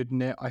really good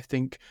in it. I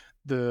think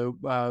the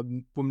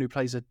woman who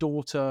plays her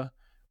daughter,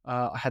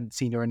 I hadn't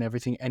seen her in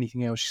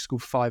anything else. She's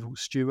called Fievel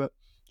Stewart.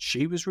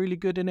 She was really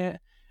good in it.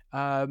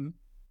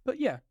 But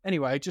yeah,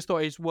 anyway, I just thought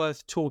it's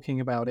worth talking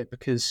about it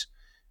because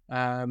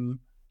I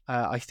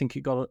think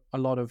it got a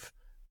lot of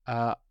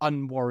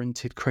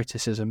unwarranted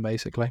criticism,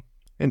 basically.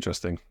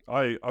 Interesting.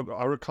 I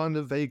kind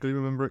of vaguely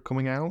remember it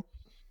coming out.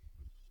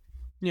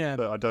 Yeah.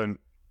 But I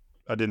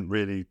didn't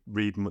really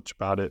read much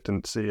about it,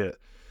 didn't see it.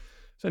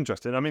 It's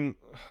interesting. I mean,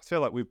 I feel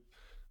like we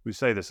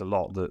say this a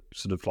lot, that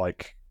sort of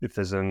like if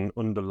there's an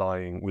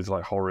underlying, with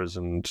like horrors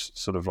and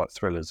sort of like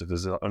thrillers, if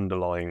there's an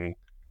underlying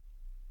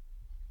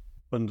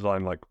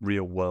like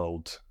real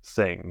world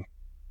thing,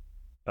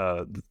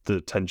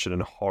 the tension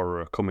and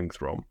horror coming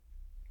from,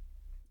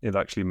 it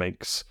actually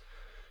makes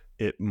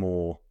it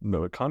more,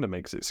 it kind of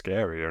makes it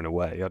scarier in a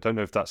way. I don't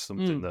know if that's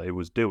something that it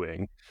was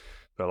doing,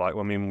 but like,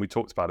 I mean, we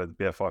talked about it at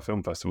the BFI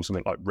Film Festival,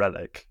 something like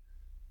Relic.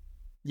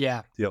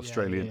 Yeah. The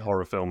Australian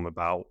horror film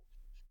about,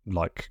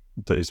 like,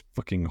 that is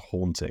fucking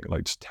haunting,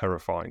 like just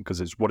terrifying, because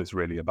it's what it's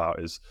really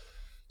about is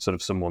sort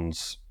of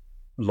someone's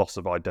loss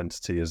of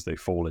identity as they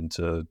fall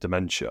into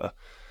dementia.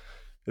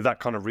 That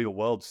kind of real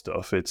world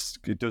stuff, it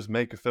does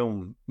make a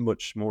film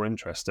much more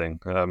interesting.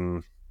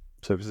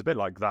 So if it's a bit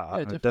like that,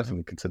 I'd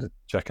definitely consider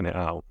checking it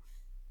out.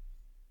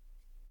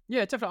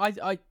 Yeah,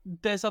 definitely. I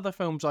there's other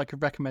films I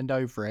could recommend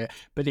over it,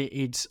 but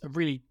it's a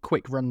really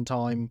quick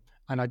runtime,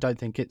 and I don't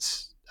think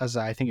it's, as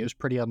I think it was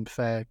pretty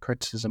unfair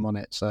criticism on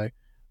it. So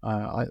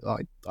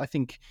I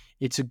think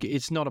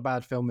it's not a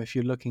bad film if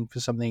you're looking for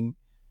something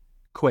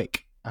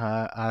quick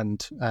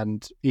and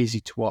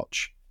easy to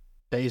watch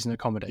that isn't a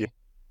comedy. Yeah.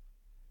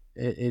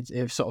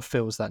 It sort of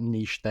fills that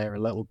niche there a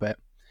little bit.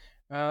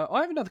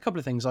 I have another couple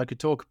of things I could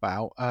talk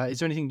about. Is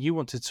there anything you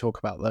wanted to talk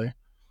about though?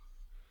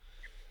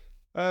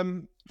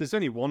 There's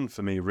only one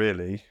for me,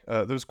 really.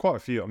 There's quite a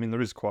few. I mean, there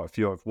is quite a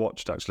few I've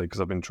watched, actually,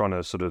 because I've been trying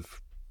to sort of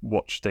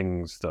watch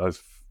things that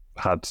I've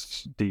had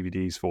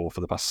DVDs for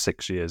the past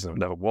 6 years and I've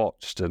never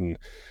watched. And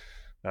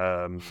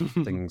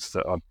things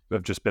that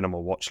have just been on my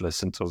watch list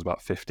since I was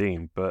about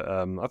 15. But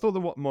I thought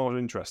the more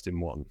interesting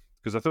one,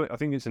 because I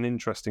think it's an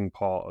interesting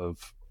part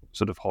of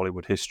sort of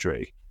Hollywood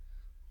history.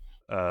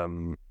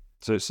 So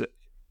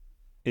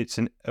it's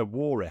a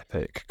war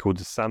epic called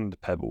The Sand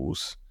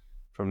Pebbles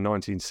from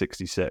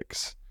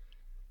 1966.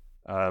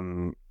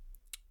 And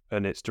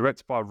it's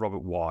directed by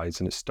Robert Wise,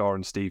 and it's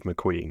starring Steve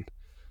McQueen.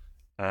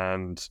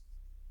 And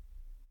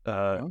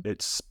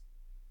it's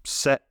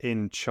set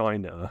in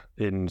China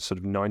in sort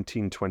of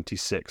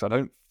 1926. I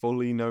don't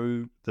fully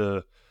know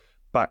the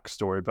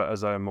backstory, but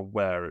as I am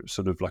aware, it's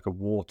sort of like a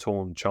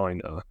war-torn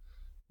China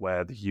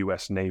where the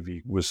US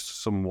Navy was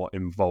somewhat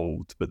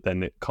involved, but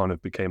then it kind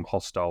of became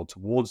hostile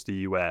towards the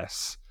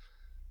US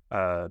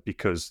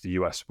because the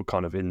US were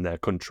kind of in their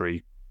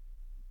country,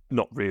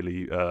 not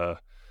really,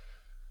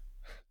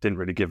 didn't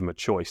really give them a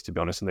choice, to be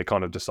honest, and they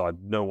kind of decide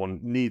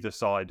neither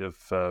side of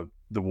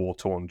the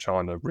war-torn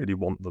China really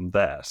want them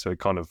there, so it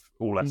kind of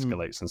all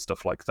escalates and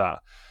stuff like that.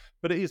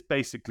 But it is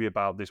basically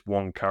about this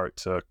one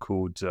character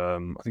called, I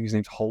think his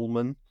name's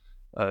Holman,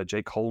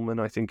 Jake Holman,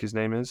 I think his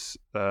name is,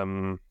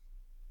 and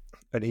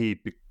he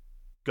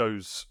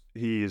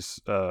is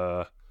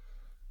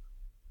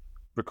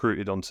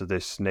recruited onto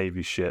this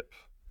Navy ship,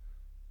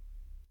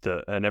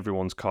 and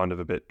everyone's kind of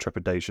a bit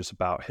trepidatious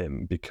about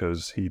him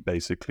because he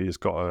basically has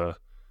got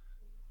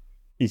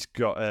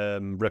a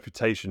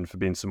reputation for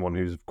being someone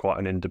who's quite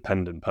an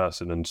independent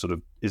person and sort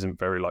of isn't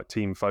very like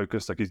team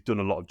focused. Like he's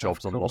done a lot of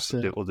jobs on lots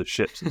of other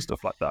ships and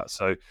stuff like that.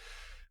 So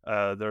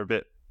they're a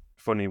bit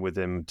funny with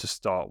him to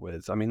start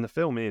with. I mean, the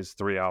film is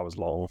 3 hours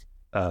long.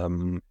 But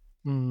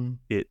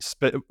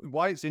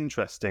why it's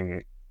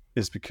interesting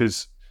is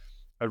because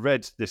I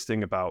read this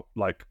thing about,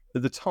 like,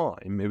 at the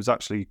time it was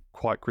actually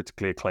quite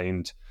critically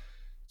acclaimed.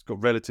 It's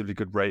got relatively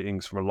good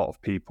ratings from a lot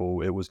of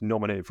people. It was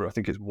nominated for, I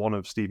think it's one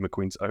of Steve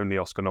McQueen's only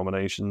Oscar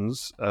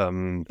nominations.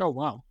 Oh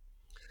wow!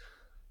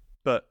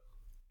 But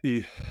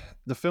the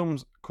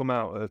film's come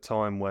out at a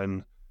time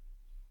when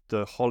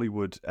the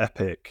Hollywood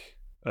epic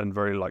and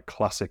very like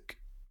classic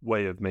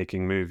way of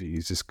making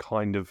movies is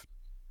kind of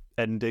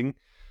ending.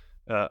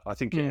 I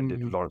think it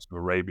ended with Lawrence of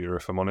Arabia,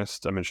 if I'm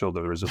honest. I mean, sure,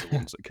 there is other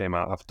ones that came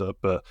out after,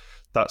 but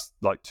that's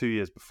like 2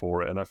 years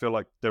before it. And I feel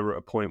like they were at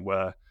a point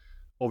where,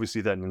 obviously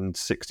then in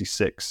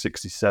 66,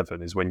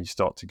 67 is when you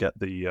start to get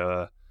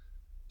the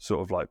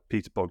sort of like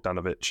Peter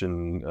Bogdanovich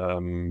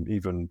and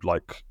even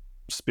like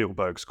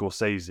Spielberg,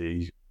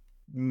 Scorsese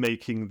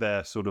making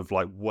their sort of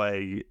like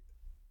way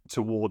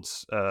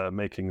towards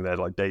making their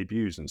like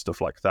debuts and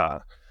stuff like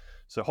that.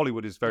 So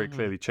Hollywood is very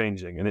clearly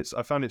changing, and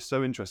I found it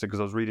so interesting because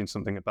I was reading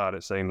something about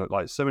it saying that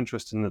like it's so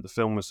interesting that the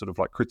film was sort of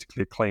like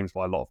critically acclaimed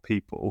by a lot of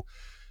people,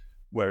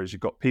 whereas you've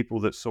got people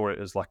that saw it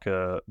as like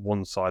a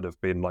one side of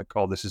being like,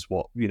 oh, this is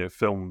what, you know,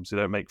 films, they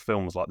don't make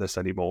films like this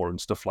anymore and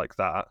stuff like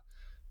that.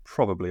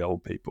 Probably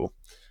old people.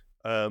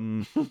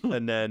 And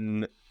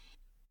then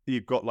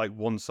you've got like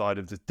one side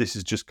of this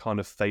is just kind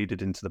of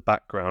faded into the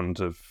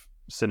background of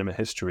cinema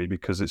history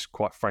because it's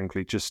quite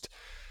frankly just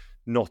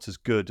not as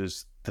good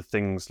as the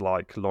things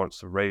like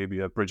Lawrence of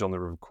Arabia, Bridge on the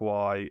River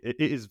Kwai. It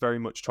is very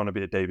much trying to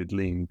be a David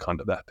Lean kind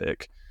of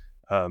epic.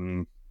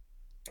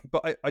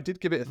 But I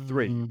did give it a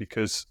 3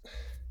 because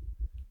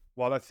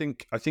while I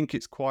think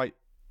it's quite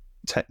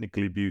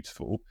technically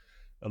beautiful,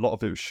 a lot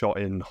of it was shot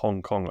in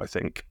Hong Kong, I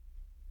think.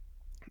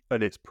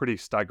 And it's pretty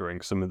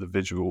staggering. Some of the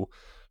visual,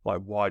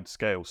 like wide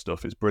scale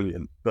stuff is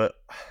brilliant. But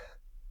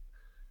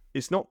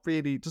it's not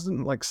really,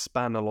 doesn't like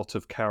span a lot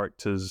of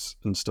characters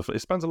and stuff.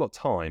 It spans a lot of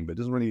time, but it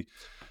doesn't really.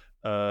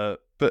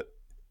 But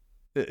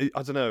I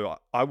don't know.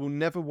 I will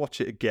never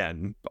watch it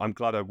again. I'm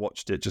glad I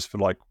watched it just for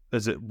like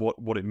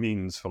what it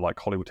means for like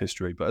Hollywood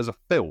history. But as a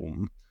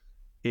film,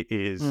 it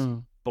is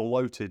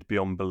bloated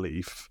beyond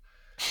belief.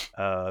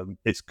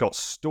 It's got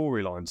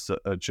storylines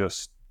that are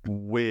just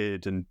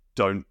weird and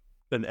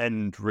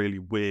end really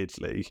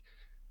weirdly.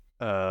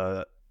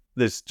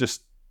 There's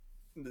just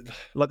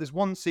like there's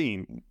one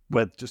scene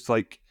where just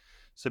like,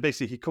 so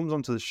basically he comes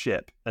onto the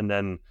ship and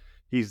then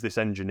he's this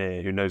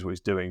engineer who knows what he's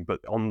doing, but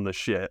on the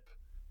ship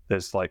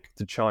there's like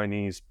the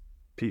Chinese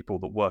people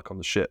that work on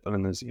the ship and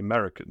then there's the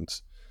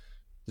Americans.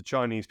 The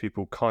Chinese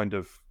people kind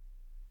of,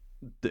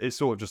 it's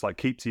sort of just like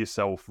keep to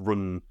yourself,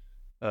 run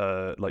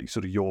like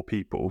sort of your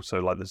people. So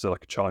like there's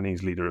like a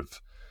Chinese leader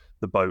of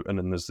the boat and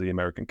then there's the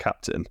American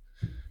captain.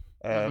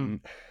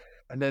 And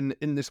then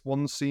in this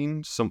one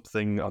scene,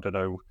 something, I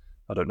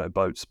don't know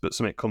boats, but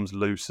something comes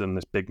loose and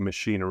this big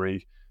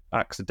machinery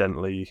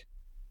accidentally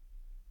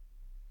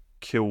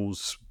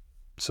kills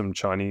some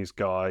Chinese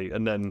guy,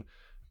 and then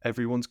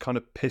everyone's kind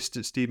of pissed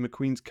at Steve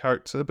McQueen's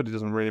character, but it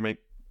doesn't really make,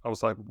 I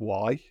was like,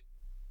 why?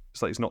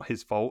 It's like, it's not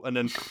his fault. And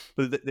then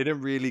but they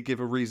don't really give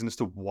a reason as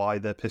to why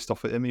they're pissed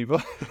off at him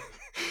either.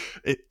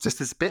 It just,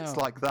 there's bits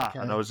like that. Okay.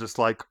 And I was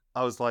like,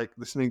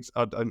 listening,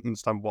 I don't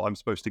understand what I'm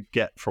supposed to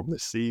get from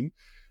this scene.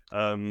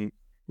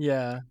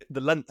 Yeah,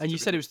 the length, and you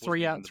said it was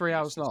 3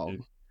 hours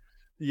long.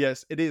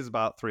 Yes, it is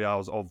about 3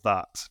 hours of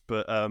that,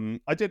 but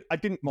I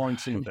didn't mind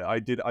some of it. I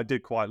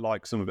did quite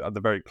like some of it. Had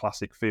the very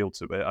classic feel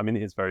to it. I mean,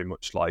 it is very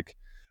much like,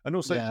 and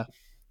also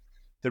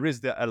there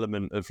is the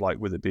element of like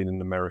with it being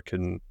an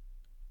American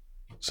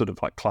sort of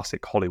like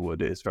classic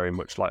Hollywood, it's very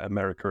much like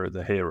America are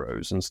the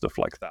heroes and stuff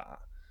like that.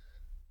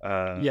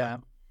 Yeah.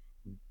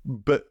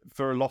 But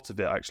for a lot of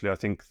it, actually, I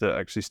think that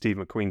actually Steve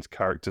McQueen's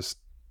character,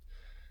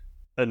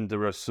 and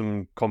there are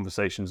some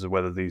conversations of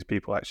whether these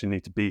people actually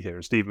need to be here.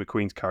 And Steve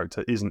McQueen's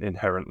character isn't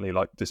inherently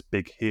like this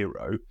big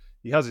hero.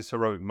 He has his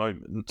heroic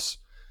moments.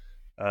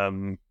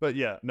 But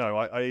yeah, no,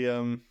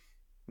 I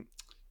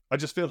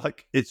just feel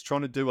like it's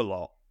trying to do a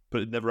lot,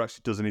 but it never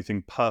actually does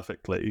anything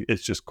perfectly.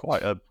 It's just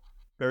quite a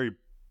very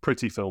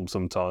pretty film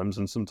sometimes,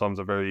 and sometimes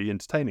a very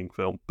entertaining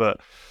film. But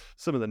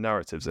some of the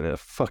narratives in it are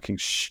fucking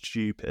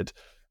stupid.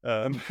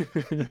 But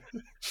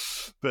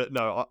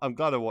no, I'm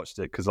glad I watched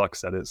it because, like I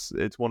said,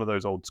 it's one of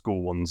those old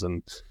school ones,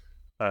 and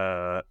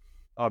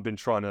I've been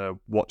trying to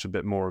watch a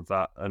bit more of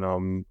that, and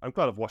I'm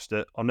glad I've watched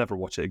it. I'll never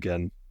watch it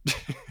again.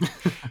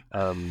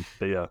 But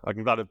yeah,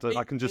 I'm glad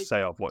I can just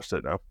say I've watched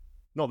it now.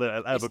 Not that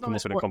it ever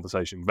comes up in a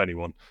conversation with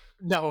anyone.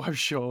 No, I'm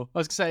sure. I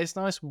was gonna say it's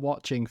nice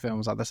watching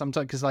films like this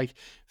sometimes because like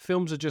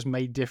films are just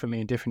made differently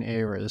in different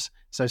eras.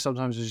 So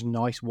sometimes it's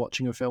nice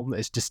watching a film that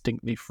is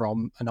distinctly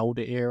from an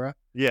older era.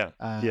 Yeah,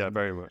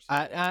 very much.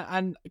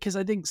 And because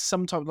I think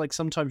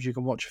sometimes you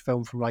can watch a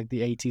film from like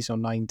the 80s or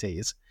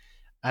 90s,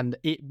 and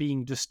it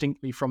being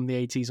distinctly from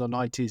the 80s or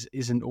 90s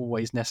isn't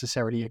always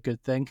necessarily a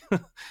good thing.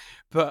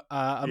 But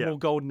a more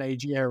golden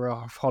age era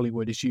of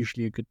Hollywood is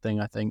usually a good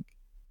thing, I think.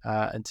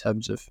 In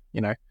terms of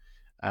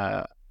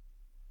the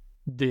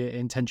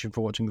intention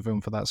for watching the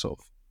film for that sort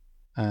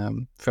of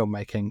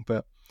filmmaking.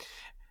 But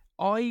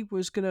I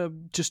was gonna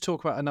just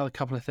talk about another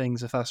couple of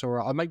things, if that's all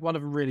right. I'll make one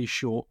of them really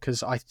short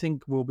because I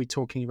think we'll be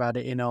talking about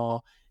it in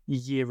our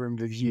year in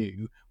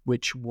review,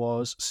 which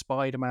was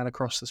Spider-Man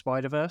Across the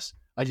Spider-Verse.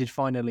 I did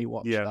finally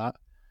watch that,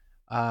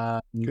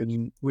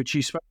 which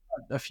you spoke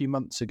about a few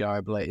months ago,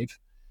 I believe.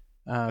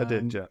 I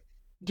did, yeah.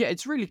 Yeah,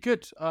 it's really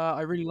good.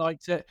 I really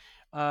liked it.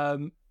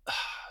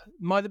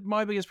 My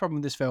biggest problem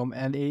with this film,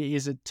 and it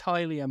is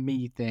entirely a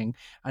me thing,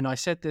 and I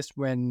said this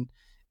when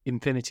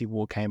Infinity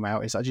War came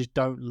out, is I just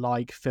don't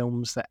like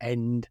films that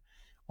end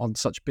on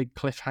such big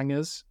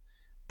cliffhangers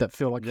that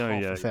feel like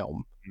half a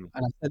film.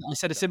 And I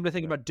said a similar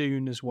thing about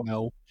Dune as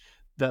well,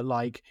 that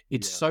like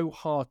it's so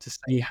hard to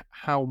say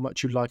how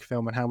much you like a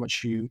film and how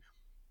much you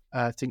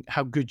think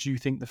how good you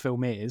think the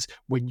film is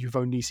when you've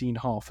only seen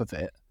half of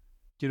it.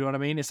 Do you know what I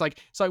mean? It's like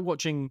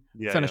watching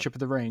Fellowship of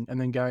the Ring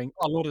and then going,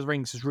 "Oh, Lord of the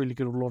Rings is really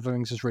good," or "Lord of the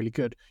Rings is really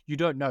good." You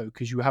don't know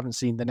because you haven't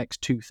seen the next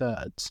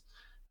 2/3.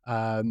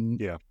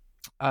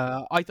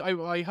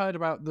 I heard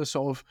about the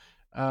sort of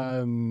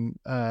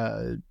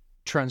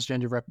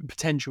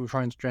potential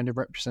transgender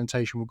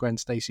representation with Gwen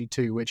Stacy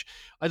too, which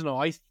I don't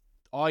know.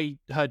 I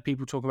heard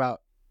people talk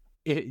about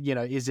it. You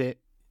know, is Gwen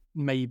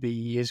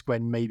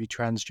maybe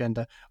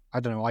transgender? I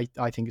don't know.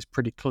 I think it's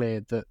pretty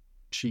clear that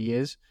she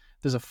is.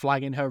 There's a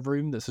flag in her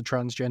room that's a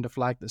transgender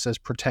flag that says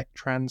 "Protect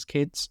Trans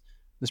Kids."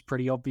 That's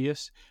pretty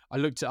obvious. I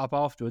looked it up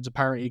afterwards.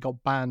 Apparently, it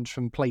got banned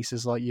from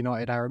places like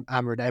United Arab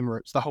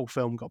Emirates. The whole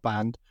film got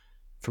banned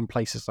from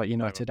places like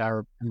United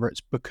Arab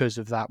Emirates because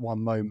of that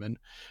one moment.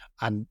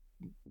 And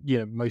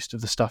most of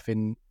the stuff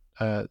in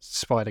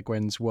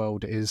Spider-Gwen's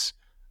world is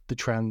the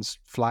trans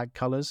flag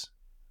colours.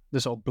 The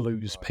sort of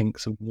blues,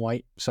 pinks, and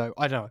white. So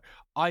I don't know.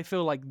 I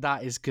feel like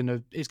that it's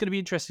gonna be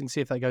interesting to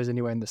see if that goes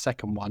anywhere in the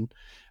second one.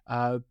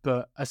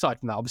 But aside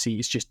from that, obviously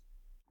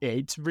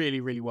it's really,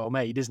 really well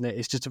made, isn't it?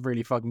 It's just a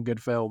really fucking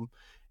good film.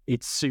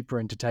 It's super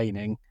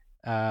entertaining.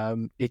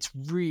 It's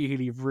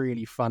really,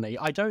 really funny.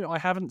 I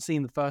haven't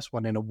seen the first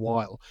one in a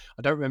while.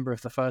 I don't remember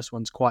if the first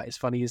one's quite as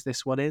funny as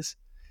this one is.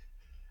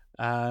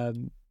 To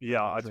be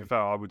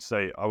fair, I would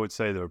say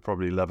they were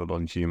probably level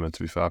on humour.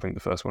 To be fair, I think the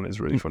first one is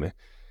really funny.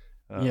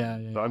 But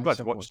I'm glad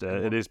you watched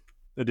it.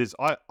 It is.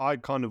 I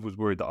kind of was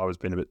worried that I was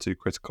being a bit too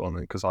critical on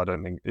it because I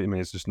don't think. I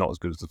mean, it's just not as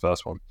good as the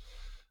first one.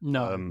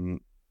 No.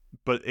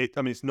 But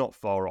it's not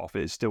far off.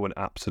 It's still an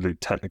absolute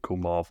technical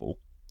marvel.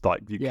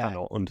 Like you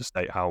cannot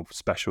understate how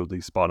special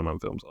these Spider-Man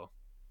films are.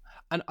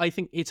 And I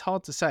think it's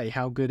hard to say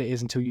how good it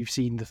is until you've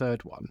seen the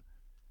third one.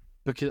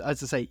 Because,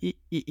 as I say,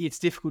 it's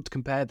difficult to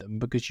compare them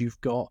because you've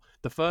got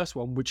the first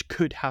one, which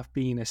could have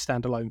been a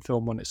standalone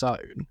film on its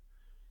own,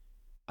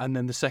 and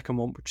then the second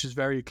one, which is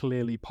very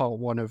clearly part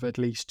one of at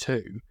least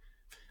two,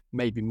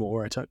 maybe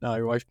more. I don't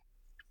know.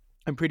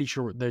 I'm pretty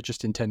sure they're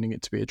just intending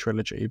it to be a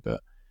trilogy.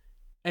 But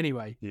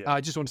anyway,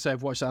 I just want to say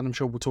I've watched that, and I'm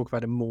sure we'll talk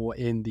about it more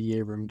in the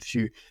year in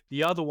review.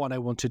 The other one I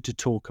wanted to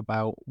talk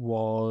about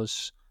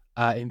was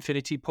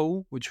Infinity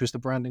Pool, which was the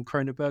Brandon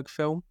Cronenberg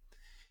film.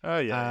 Oh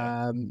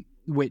yeah.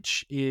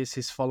 Which is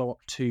his follow-up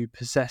to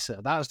Possessor.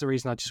 That was the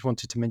reason I just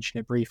wanted to mention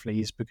it briefly,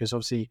 is because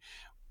obviously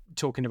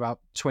talking about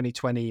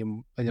 2020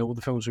 and all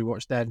the films we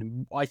watched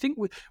then, I think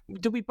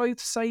did we both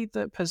say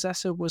that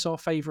Possessor was our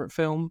favourite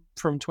film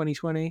from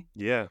 2020?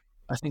 Yeah.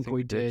 I think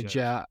we did,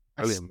 yeah.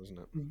 Brilliant, wasn't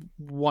it?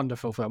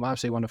 Wonderful film,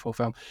 absolutely wonderful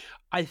film.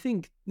 I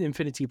think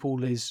Infinity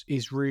Pool is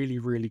really,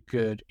 really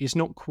good. It's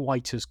not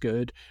quite as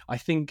good. I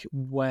think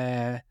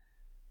where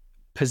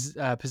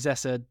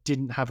Possessor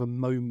didn't have a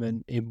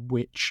moment in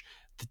which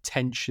the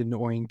tension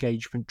or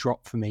engagement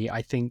drop for me.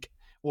 I think,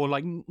 or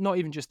like not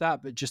even just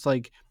that, but just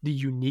like the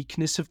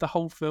uniqueness of the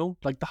whole film.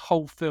 Like the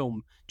whole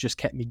film just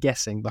kept me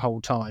guessing the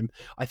whole time.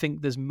 I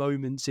think there's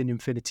moments in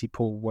Infinity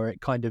Pool where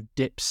it kind of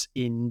dips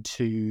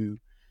into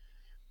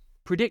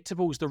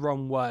predictable is the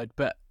wrong word,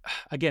 but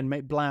again,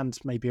 bland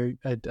maybe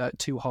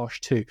too harsh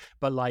too.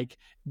 But like,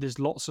 there's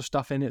lots of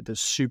stuff in it that's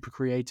super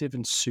creative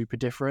and super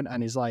different,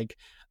 and is like,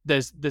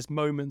 there's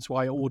moments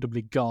where I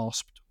audibly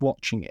gasped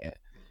watching it,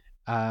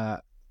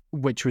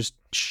 which was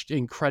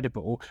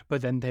incredible.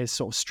 But then there's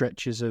sort of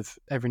stretches of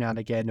every now and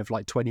again of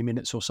like 20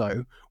 minutes or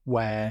so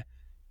where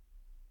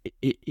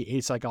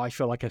it's like I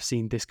feel like I've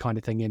seen this kind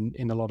of thing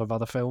in a lot of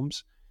other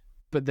films.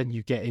 But then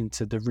you get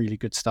into the really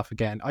good stuff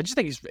again. I just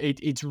think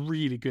it's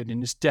really good,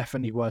 and it's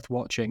definitely worth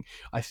watching.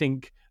 I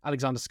think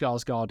Alexander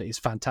Skarsgård is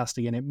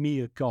fantastic in it.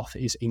 Mia Goth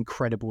is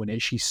incredible in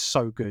it. She's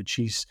so good.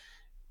 She's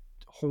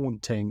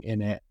haunting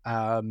in it.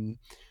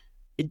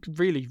 It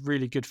really,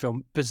 really good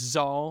film.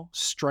 Bizarre,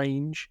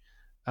 strange.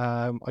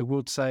 I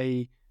would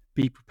say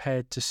be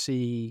prepared to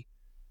see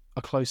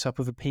a close-up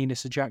of a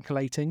penis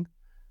ejaculating.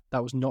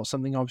 That was not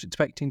something I was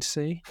expecting to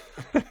see.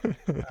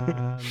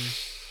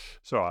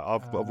 It's all right.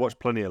 I've watched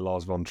plenty of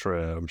Lars von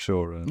Trier. I'm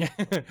sure.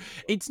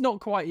 It's not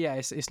quite. Yeah,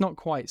 it's not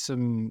quite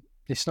some.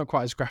 It's not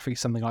quite as graphic as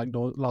something like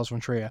Lars von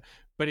Trier,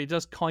 but it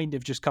does kind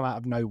of just come out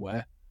of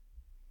nowhere.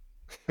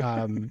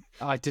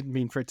 I didn't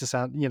mean for it to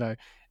sound,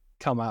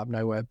 come out of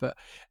nowhere, but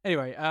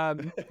anyway,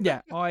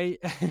 yeah, I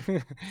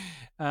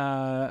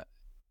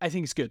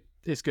think it's good.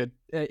 It's good.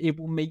 It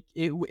will make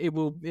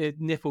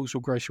nipples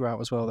will gross you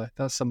out as well. Though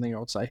that's something I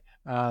would say.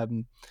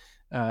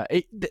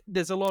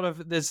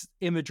 There's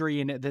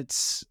imagery in it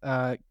that's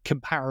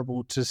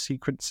comparable to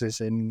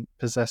sequences in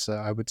Possessor,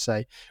 I would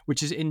say,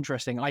 which is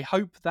interesting. I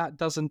hope that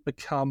doesn't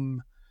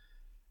become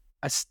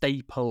a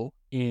staple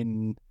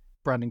in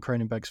Brandon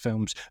Cronenberg's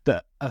films,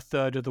 that a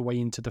third of the way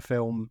into the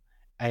film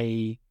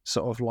a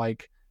sort of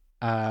like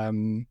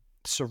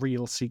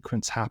surreal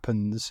sequence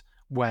happens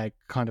where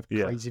kind of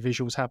crazy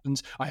visuals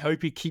happens. I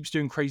hope he keeps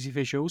doing crazy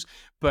visuals,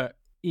 but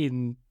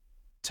in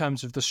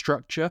terms of the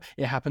structure,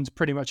 it happens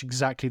pretty much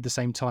exactly the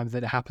same time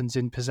that it happens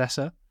in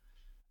Possessor.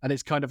 And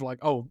it's kind of like,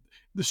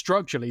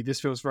 structurally, this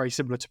feels very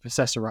similar to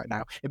Possessor right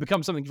now. It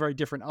becomes something very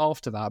different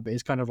after that, but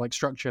it's kind of like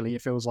structurally,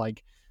 it feels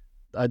like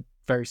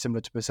very similar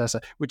to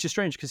Possessor, which is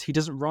strange because he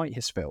doesn't write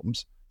his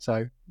films.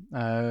 So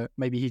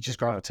maybe he just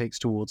gravitates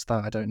towards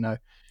that. I don't know.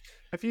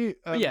 Have you?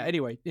 Yeah,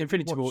 anyway,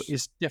 Infinity War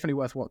is definitely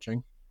worth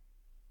watching.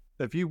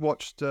 Have you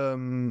watched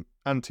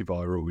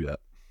Antiviral yet?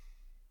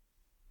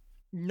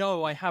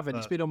 No, I haven't.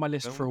 It's been on my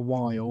list for a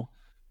while.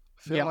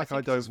 I feel like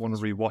I don't want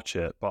to rewatch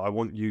it, but I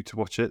want you to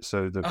watch it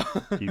so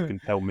that you can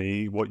tell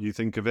me what you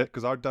think of it,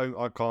 because I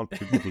can't be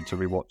bothered to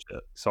rewatch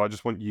it. So I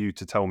just want you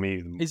to tell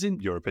me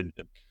your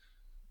opinion.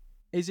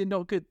 Is it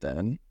not good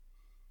then?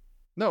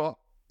 No,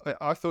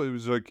 I thought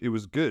it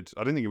was good.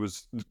 I didn't think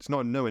it's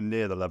not nowhere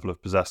near the level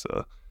of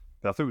Possessor.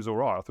 I thought it was all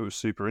right. I thought it was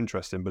super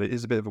interesting, but it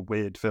is a bit of a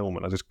weird film,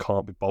 and I just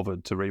can't be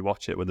bothered to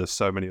rewatch it when there's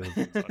so many other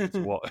things I need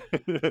to watch.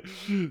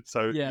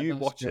 So you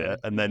watch it,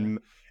 and then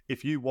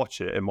if you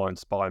watch it, it might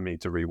inspire me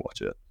to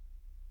rewatch it.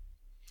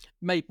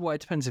 Maybe. Well,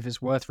 it depends if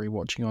it's worth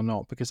rewatching or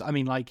not, because I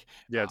mean, like,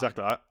 yeah,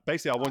 exactly. I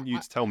want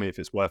you to tell me if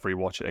it's worth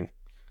rewatching.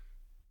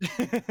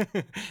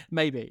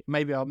 maybe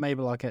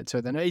I'll get to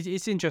it then.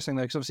 It's interesting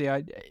though, because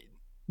obviously,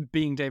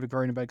 being David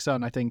Cronenberg's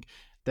son, I think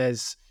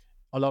there's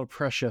a lot of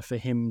pressure for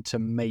him to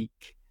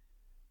make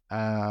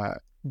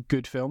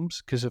good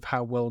films because of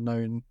how well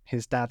known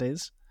his dad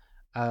is,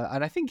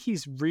 and I think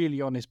he's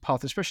really on his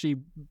path. Especially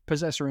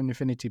Possessor and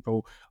Infinity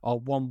Pool are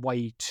one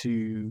way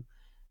to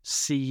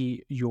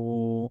see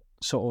your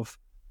sort of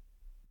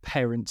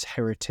parents'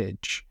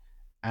 heritage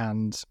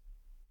and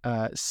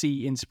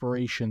see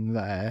inspiration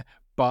there,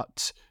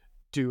 but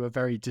do a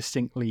very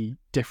distinctly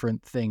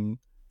different thing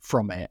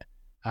from it.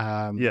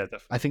 Yeah,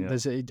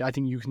 definitely. I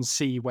think you can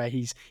see where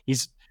he's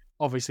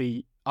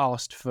obviously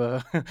asked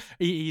for.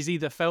 He's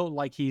either felt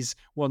like he's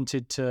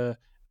wanted to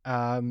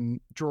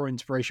draw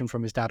inspiration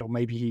from his dad, or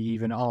maybe he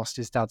even asked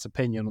his dad's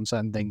opinion on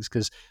certain things.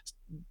 Because,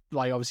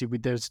 like, obviously,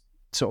 there's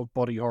sort of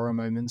body horror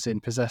moments in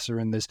Possessor,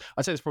 and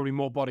I'd say there's probably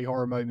more body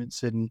horror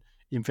moments in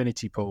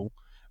Infinity Pool.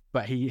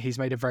 But he's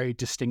made a very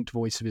distinct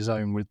voice of his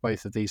own with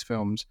both of these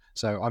films.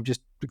 So I'm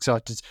just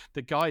excited.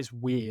 The guy's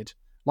weird.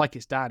 Like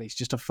his dad, he's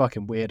just a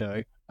fucking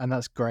weirdo. And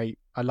that's great.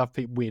 I love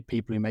weird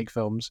people who make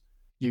films.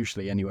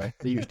 Usually, anyway.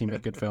 They usually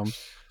make good films.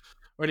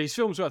 Or at least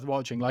films worth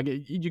watching. Like,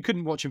 you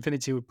couldn't watch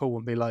Infinity Pool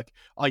and be like,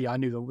 oh yeah, I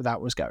knew that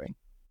was going.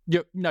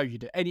 No, you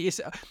did. And it's,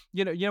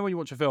 you know when you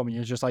watch a film and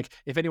you're just like,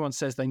 if anyone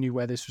says they knew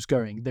where this was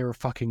going, they're a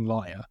fucking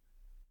liar.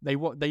 They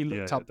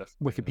looked up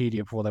Wikipedia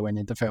before they went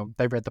into film.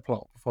 They read the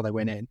plot before they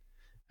went in.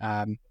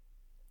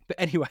 But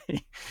anyway,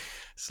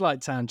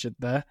 slight tangent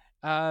there.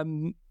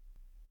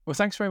 Well,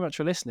 thanks very much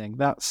for listening.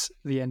 That's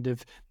the end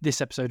of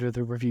this episode of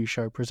the review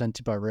show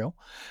presented by Reel.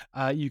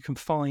 You can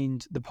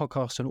find the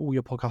podcast on all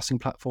your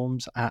podcasting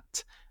platforms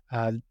at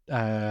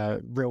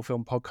Reel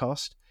Film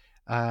Podcast.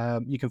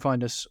 You can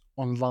find us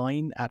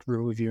online at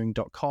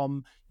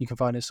reelreviewing.com. You can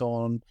find us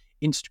on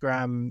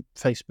Instagram,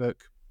 Facebook,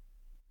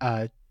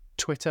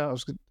 Twitter,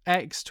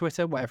 X,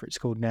 Twitter, whatever it's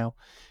called now,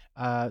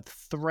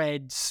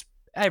 Threads,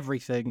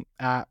 everything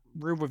at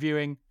Real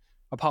Reviewing,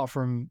 apart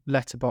from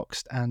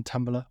Letterboxd and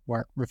Tumblr,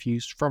 where it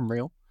reviews from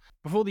Real.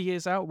 Before the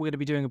year's out, we're going to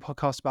be doing a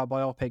podcast about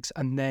biopics,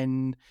 and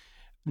then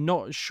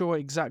not sure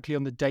exactly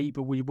on the date,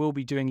 but we will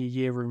be doing a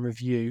year in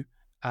review,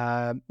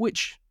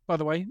 which, by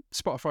the way,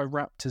 Spotify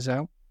Wrapped is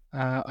out.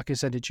 I can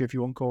send it to you if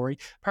you want, Corey.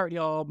 Apparently,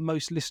 our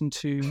most listened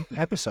to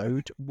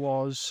episode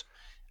was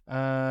we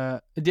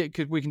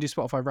can do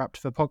Spotify Wrapped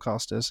for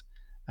podcasters.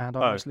 And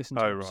I most listened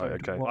to right,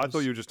 okay. I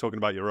thought you were just talking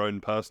about your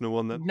own personal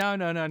one then. No.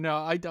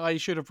 I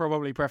should have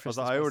probably prefaced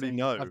this. I already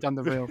know. I've done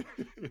the real.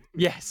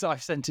 Yes,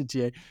 I've sent it to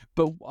you,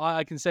 but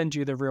I can send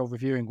you the Real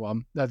Reviewing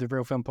one, the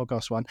Real Film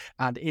Podcast one,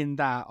 and in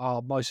that,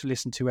 our most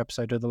listened to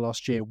episode of the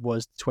last year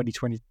was the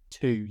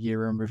 2022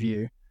 year in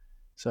review.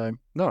 So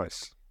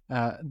nice.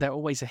 They're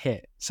always a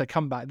hit. So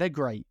come back. They're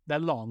great. They're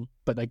long,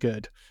 but they're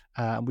good.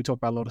 And we talk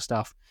about a lot of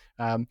stuff.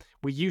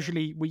 We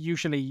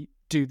usually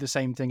do the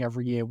same thing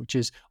every year, which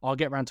is I'll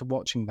get around to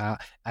watching that,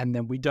 and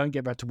then we don't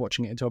get around to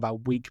watching it until about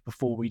a week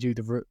before we do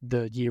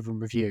the year in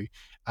review,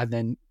 and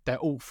then they're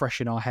all fresh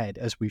in our head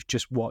as we've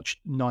just watched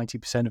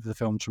 90% of the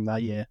films from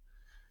that year.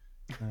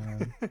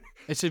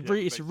 It's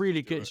a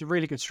really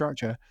good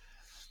structure.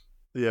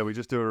 Yeah, we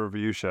just do a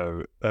review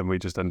show and we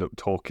just end up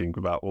talking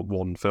about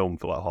one film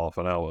for like half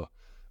an hour.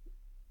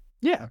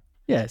 Yeah,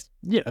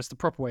 that's the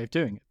proper way of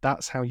doing it.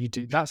 That's how you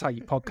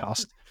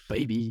podcast,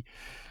 baby.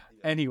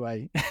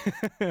 Anyway,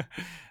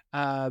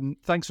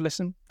 thanks for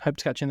listening. Hope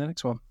to catch you in the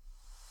next one.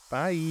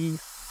 Bye.